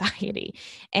normal anxiety.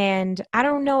 And I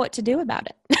don't know what to do about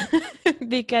it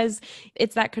because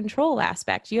it's that control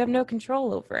aspect. You have no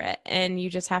control over it. And you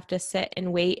just have to sit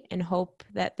and wait and hope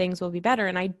that things will be better.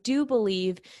 And I do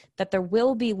believe that there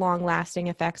will be long lasting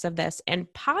effects of this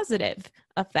and positive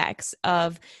effects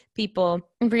of people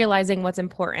realizing what's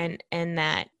important, and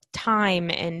that time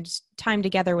and time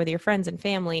together with your friends and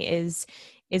family is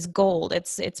gold.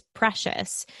 It's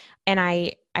precious. And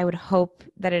I would hope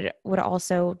that it would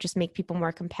also just make people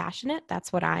more compassionate.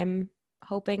 That's what I'm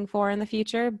hoping for in the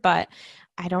future, but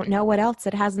I don't know what else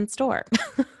it has in store.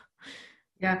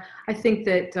 Yeah, I think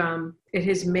that it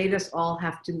has made us all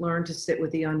have to learn to sit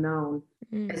with the unknown.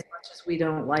 As much as we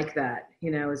don't like that,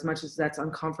 as much as that's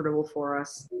uncomfortable for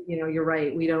us. You're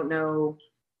right. We don't know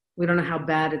how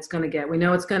bad it's going to get. We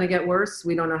know it's going to get worse.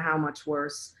 We don't know how much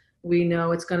worse. We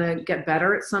know it's going to get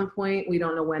better at some point. We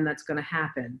don't know when that's going to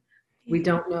happen. We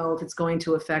don't know if it's going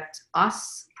to affect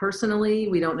us personally.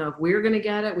 We don't know if we're going to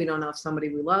get it. We don't know if somebody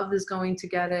we love is going to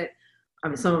get it. I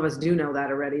mean, some of us do know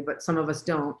that already, but some of us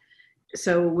don't.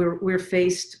 So we're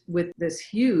faced with this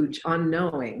huge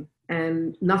unknowing,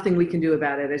 and nothing we can do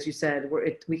about it. As you said,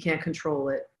 we can't control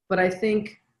it. But I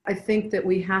think that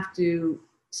we have to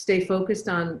stay focused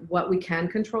on what we can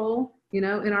control, in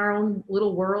our own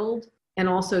little world, and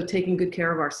also taking good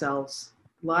care of ourselves.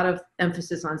 A lot of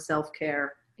emphasis on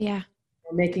self-care. Yeah.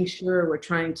 Making sure we're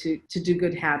trying to do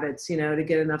good habits, to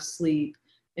get enough sleep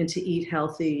and to eat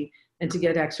healthy and to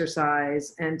get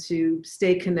exercise and to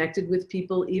stay connected with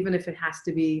people, even if it has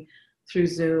to be through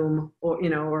Zoom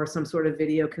or some sort of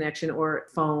video connection or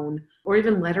phone or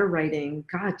even letter writing.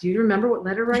 God, do you remember what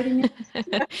letter writing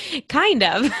is? Kind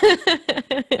of.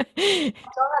 My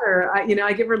daughter,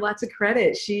 I give her lots of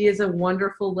credit. She is a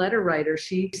wonderful letter writer.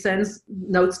 She sends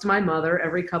notes to my mother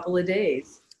every couple of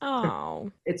days.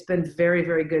 Oh, It's been very,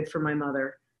 very good for my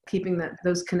mother. Keeping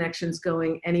those connections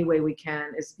going any way we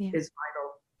can is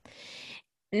vital.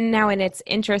 Now, and it's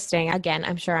interesting, again,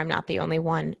 I'm sure I'm not the only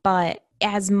one, but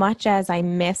as much as I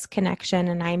miss connection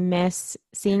and I miss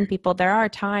seeing people, there are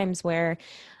times where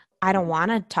I don't want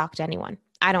to talk to anyone.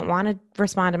 I don't want to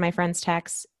respond to my friends'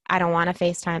 texts. I don't want to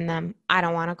FaceTime them. I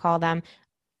don't want to call them.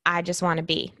 I just want to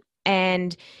be.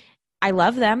 And I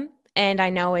love them. And I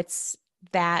know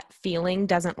that feeling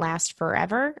doesn't last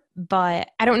forever,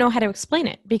 but I don't know how to explain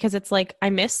it because it's like I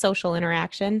miss social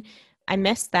interaction. I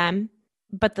miss them.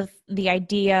 But the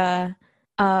idea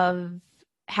of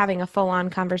having a full-on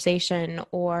conversation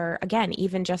or, again,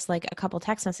 even just like a couple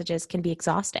text messages can be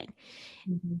exhausting.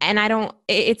 Mm-hmm. And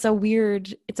it's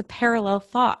a parallel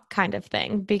thought kind of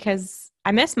thing because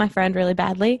I miss my friend really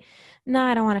badly. No,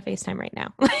 I don't want to FaceTime right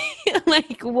now.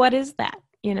 Like, what is that,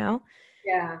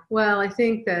 Yeah. Well, I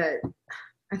think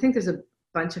there's a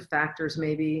bunch of factors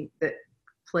maybe that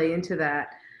play into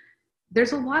that.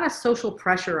 There's a lot of social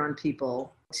pressure on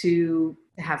people to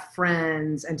have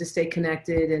friends and to stay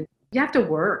connected, and you have to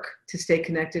work to stay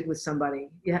connected with somebody.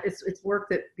 Yeah, it's work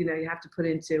that you have to put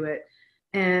into it.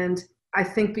 And I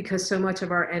think because so much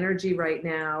of our energy right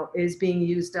now is being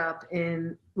used up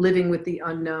in living with the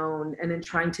unknown and in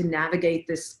trying to navigate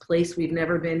this place we've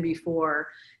never been before,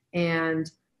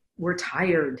 and we're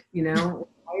tired, we're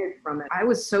tired from it. I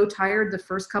was so tired the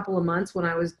first couple of months when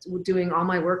I was doing all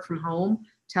my work from home,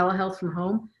 telehealth from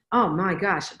home. Oh my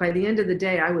gosh, by the end of the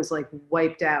day, I was like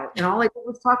wiped out. And all I did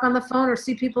was talk on the phone or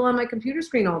see people on my computer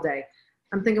screen all day.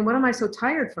 I'm thinking, what am I so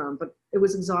tired from? But it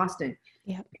was exhausting.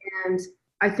 Yep. And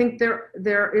I think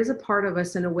there is a part of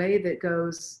us in a way that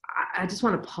goes, I just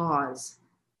want to pause.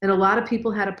 And a lot of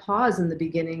people had a pause in the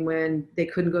beginning when they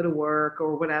couldn't go to work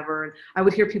or whatever. And I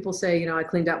would hear people say, I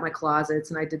cleaned out my closets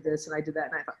and I did this and I did that.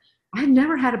 And I thought, I've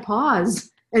never had a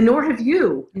pause, and nor have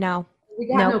you. No. We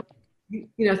got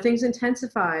no. Things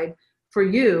intensified for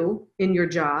you in your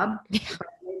job, by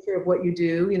the nature of what you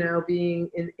do, being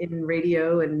in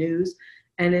radio and news,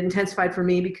 and it intensified for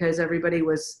me because everybody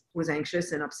was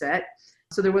anxious and upset.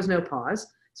 So there was no pause.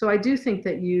 So I do think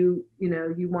that you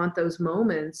want those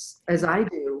moments, as I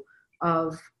do,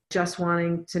 of just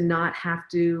wanting to not have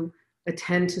to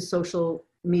attend to social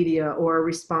media or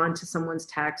respond to someone's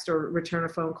text or return a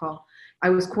phone call. I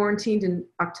was quarantined in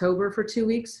October for 2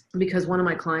 weeks because one of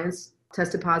my clients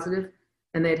tested positive,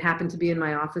 and they'd happened to be in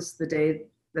my office the day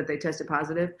that they tested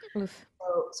positive.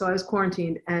 So I was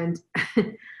quarantined, and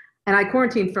and I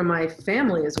quarantined from my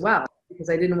family as well because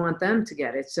I didn't want them to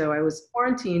get it. So I was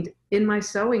quarantined in my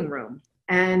sewing room,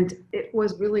 and it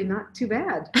was really not too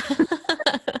bad.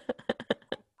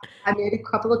 I made a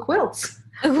couple of quilts.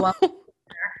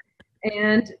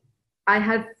 And I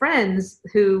had friends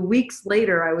who weeks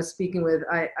later I was speaking with.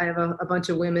 I have a bunch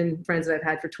of women friends that I've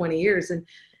had for 20 years.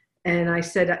 And I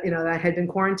said, that I had been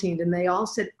quarantined, and they all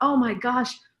said, "Oh my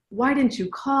gosh, why didn't you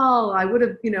call? I would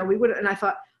have, we would have." And I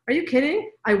thought, are you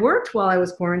kidding? I worked while I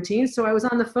was quarantined. So I was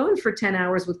on the phone for 10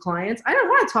 hours with clients. I don't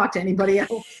want to talk to anybody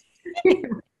else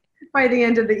by the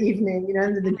end of the evening,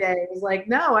 end of the day. It was like,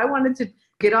 no, I wanted to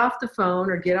get off the phone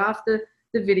or get off the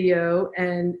video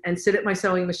and sit at my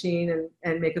sewing machine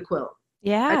and make a quilt.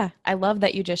 Yeah, I love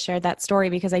that you just shared that story,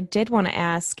 because I did want to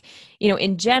ask,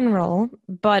 in general,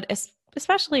 but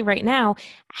especially right now,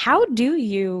 how do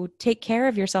you take care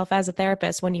of yourself as a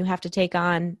therapist when you have to take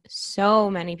on so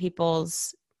many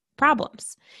people's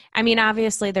problems? I mean,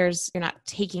 obviously you're not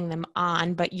taking them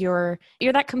on, but you're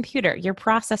that computer. You're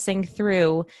processing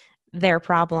through their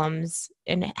problems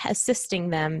and assisting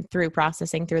them through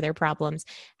processing through their problems.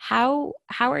 How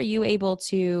are you able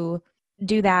to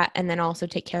do that and then also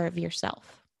take care of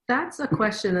yourself? That's a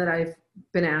question that I've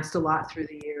been asked a lot through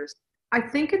the years. I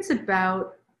think it's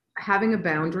about having a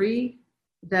boundary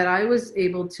that I was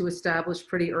able to establish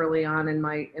pretty early on in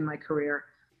my career.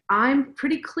 I'm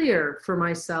pretty clear for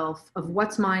myself of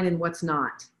what's mine and what's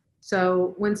not.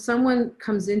 So when someone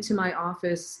comes into my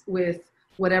office with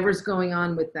whatever's going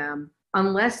on with them,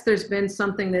 unless there's been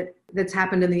something that's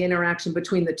happened in the interaction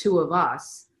between the two of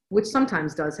us, which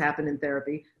sometimes does happen in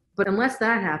therapy, but unless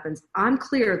that happens, I'm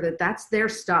clear that that's their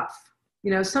stuff.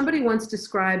 Somebody once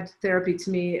described therapy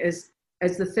to me as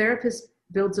the therapist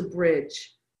builds a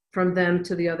bridge from them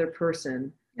to the other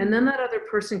person. And then that other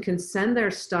person can send their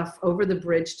stuff over the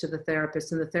bridge to the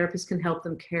therapist, and the therapist can help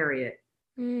them carry it.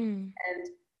 And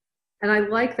I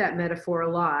like that metaphor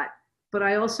a lot, but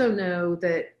I also know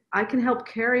that I can help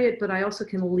carry it, but I also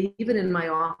can leave it in my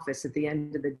office at the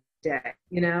end of the day.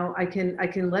 I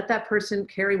can let that person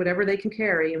carry whatever they can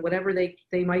carry, and whatever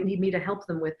they might need me to help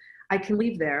them with, I can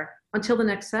leave there until the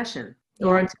next session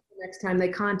or until the next time they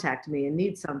contact me and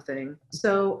need something.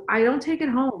 So I don't take it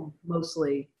home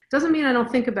mostly. Doesn't mean I don't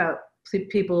think about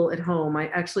people at home. I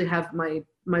actually have my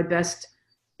best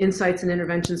insights and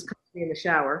interventions come to me in the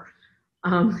shower.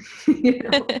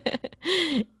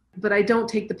 But I don't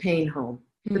take the pain home.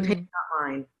 The pain's not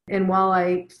mine. And while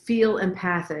I feel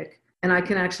empathic, and I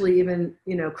can actually even,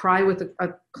 cry with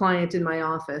a client in my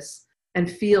office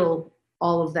and feel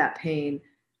all of that pain,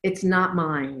 it's not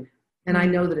mine. And I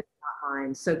know that it's not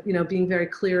mine. So, being very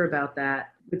clear about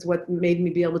that, it's what made me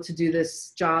be able to do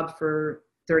this job for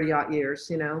 30-odd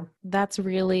years, That's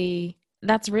really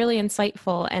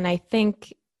insightful. And I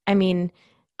think,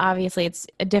 obviously it's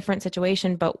a different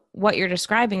situation, but what you're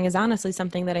describing is honestly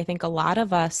something that I think a lot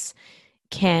of us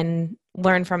can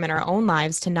learn from in our own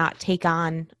lives, to not take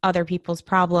on other people's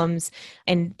problems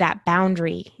and that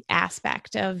boundary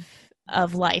aspect of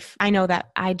life. I know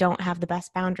that I don't have the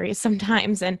best boundaries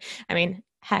sometimes. And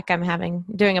heck, I'm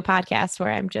doing a podcast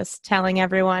where I'm just telling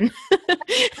everyone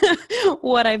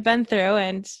what I've been through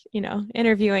and,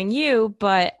 interviewing you,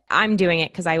 but I'm doing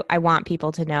it because I want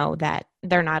people to know that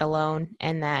they're not alone,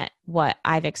 and that what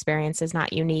I've experienced is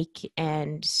not unique,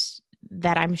 and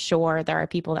that I'm sure there are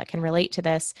people that can relate to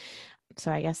this.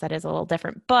 So I guess that is a little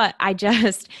different, but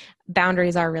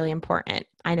boundaries are really important.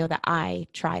 I know that I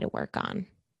try to work on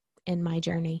in my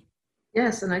journey.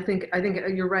 Yes, and I think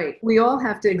you're right. We all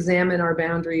have to examine our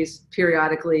boundaries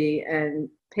periodically and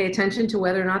pay attention to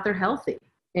whether or not they're healthy.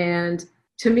 And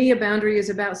to me, a boundary is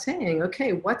about saying,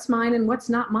 okay, what's mine and what's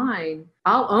not mine?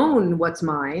 I'll own what's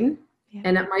mine. Yeah.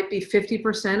 And it might be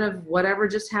 50% of whatever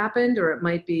just happened, or it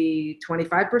might be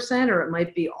 25%, or it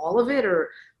might be all of it, or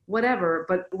whatever.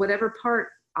 But whatever part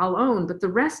I'll own, but the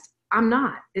rest I'm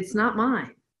not. It's not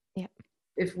mine. Yeah.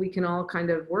 If we can all kind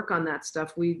of work on that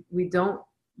stuff, we don't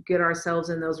get ourselves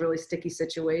in those really sticky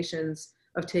situations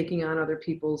of taking on other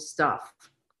people's stuff.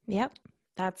 Yep,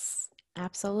 that's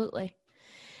absolutely.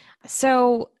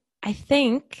 So I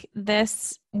think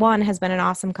this one has been an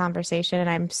awesome conversation, and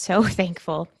I'm so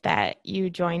thankful that you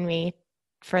joined me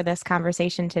for this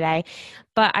conversation today.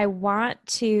 But I want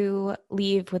to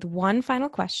leave with one final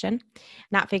question.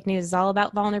 Not Fake News is all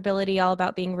about vulnerability, all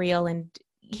about being real and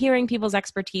hearing people's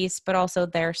expertise, but also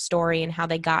their story and how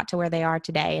they got to where they are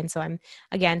today. And so I'm,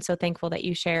 again, so thankful that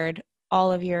you shared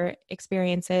all of your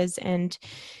experiences and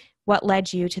what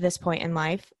led you to this point in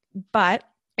life. But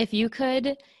if you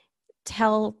could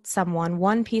tell someone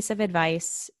one piece of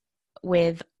advice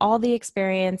with all the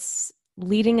experience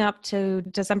leading up to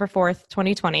December 4th,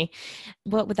 2020,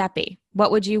 what would that be?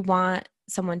 What would you want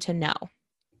someone to know?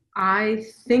 I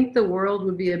think the world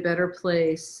would be a better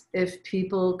place if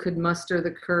people could muster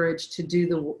the courage to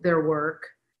do their work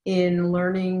in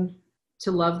learning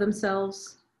to love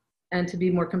themselves, and to be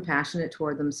more compassionate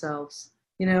toward themselves.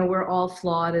 You know, we're all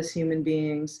flawed as human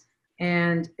beings,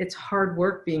 and it's hard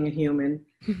work being a human,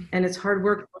 and it's hard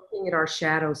work looking at our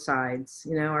shadow sides,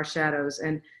 you know, our shadows.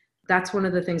 And that's one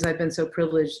of the things I've been so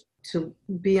privileged to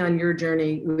be on your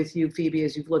journey with you, Phoebe,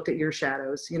 as you've looked at your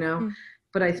shadows, you know.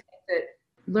 But I think that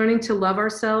learning to love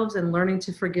ourselves and learning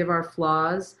to forgive our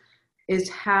flaws is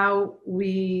how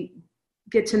we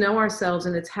get to know ourselves,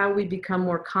 and it's how we become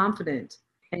more confident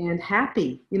and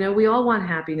happy. You know, we all want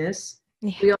happiness.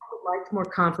 Yeah. We all would like more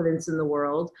confidence in the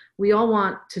world. We all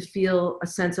want to feel a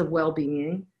sense of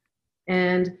well-being.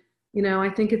 And, you know, I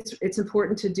think it's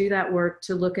important to do that work,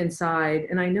 to look inside.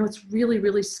 And I know it's really,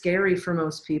 really scary for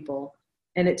most people,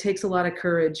 and it takes a lot of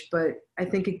courage, but I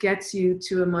think it gets you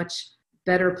to a much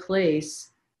better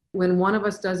place. When one of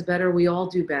us does better, we all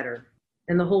do better,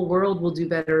 and the whole world will do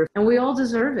better, and we all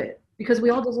deserve it, because we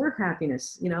all deserve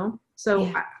happiness, you know? So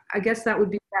Yeah. I guess that would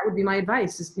be my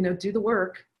advice is, you know, do the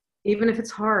work. Even if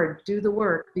it's hard, do the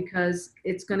work, because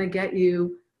it's going to get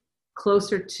you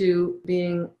closer to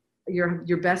being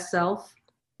your best self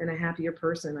and a happier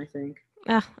person, I think.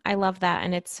 Oh, I love that.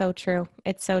 And it's so true.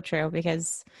 It's so true,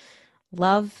 because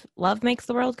love makes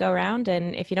the world go round.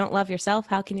 And if you don't love yourself,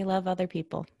 how can you love other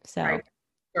people? So Right.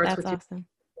 Starts that's with you. awesome.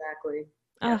 Exactly.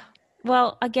 Oh,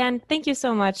 well, again, thank you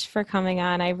so much for coming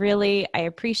on. I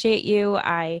appreciate you.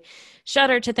 I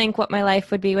shudder to think what my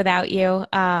life would be without you.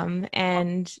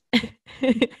 And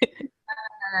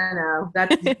No,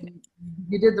 that's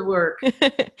you did the work.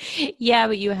 yeah,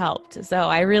 but you helped. So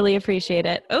I really appreciate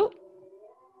it. Oh,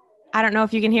 I don't know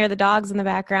if you can hear the dogs in the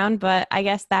background, but I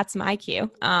guess that's my cue.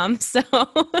 Uh,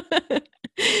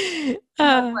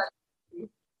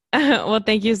 well,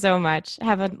 thank you so much.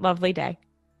 Have a lovely day.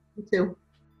 You too.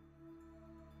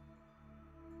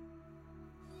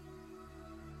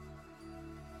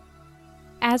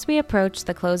 As we approach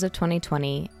the close of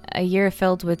 2020, a year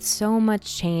filled with so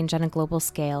much change on a global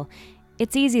scale,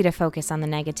 it's easy to focus on the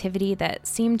negativity that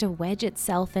seemed to wedge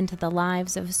itself into the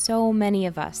lives of so many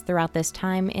of us throughout this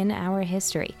time in our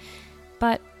history.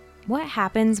 But what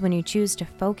happens when you choose to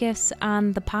focus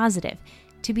on the positive,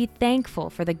 to be thankful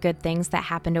for the good things that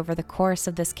happened over the course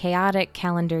of this chaotic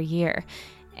calendar year?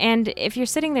 And if you're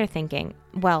sitting there thinking,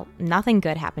 well, nothing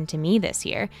good happened to me this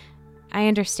year, I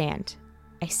understand.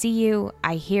 I see you,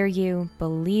 I hear you,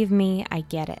 believe me, I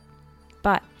get it.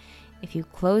 But if you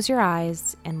close your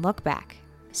eyes and look back,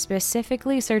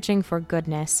 specifically searching for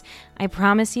goodness, I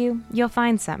promise you'll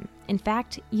find some. In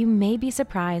fact, you may be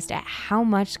surprised at how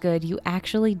much good you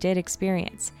actually did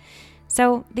experience.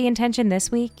 So the intention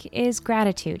this week is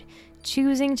gratitude,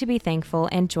 choosing to be thankful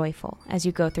and joyful as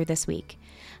you go through this week.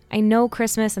 I know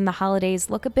Christmas and the holidays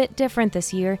look a bit different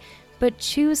this year, but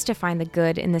choose to find the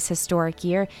good in this historic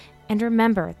year. And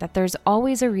remember that there's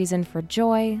always a reason for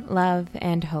joy, love,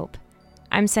 and hope.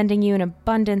 I'm sending you an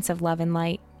abundance of love and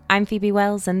light. I'm Phoebe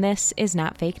Wells, and this is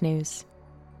Not Fake News.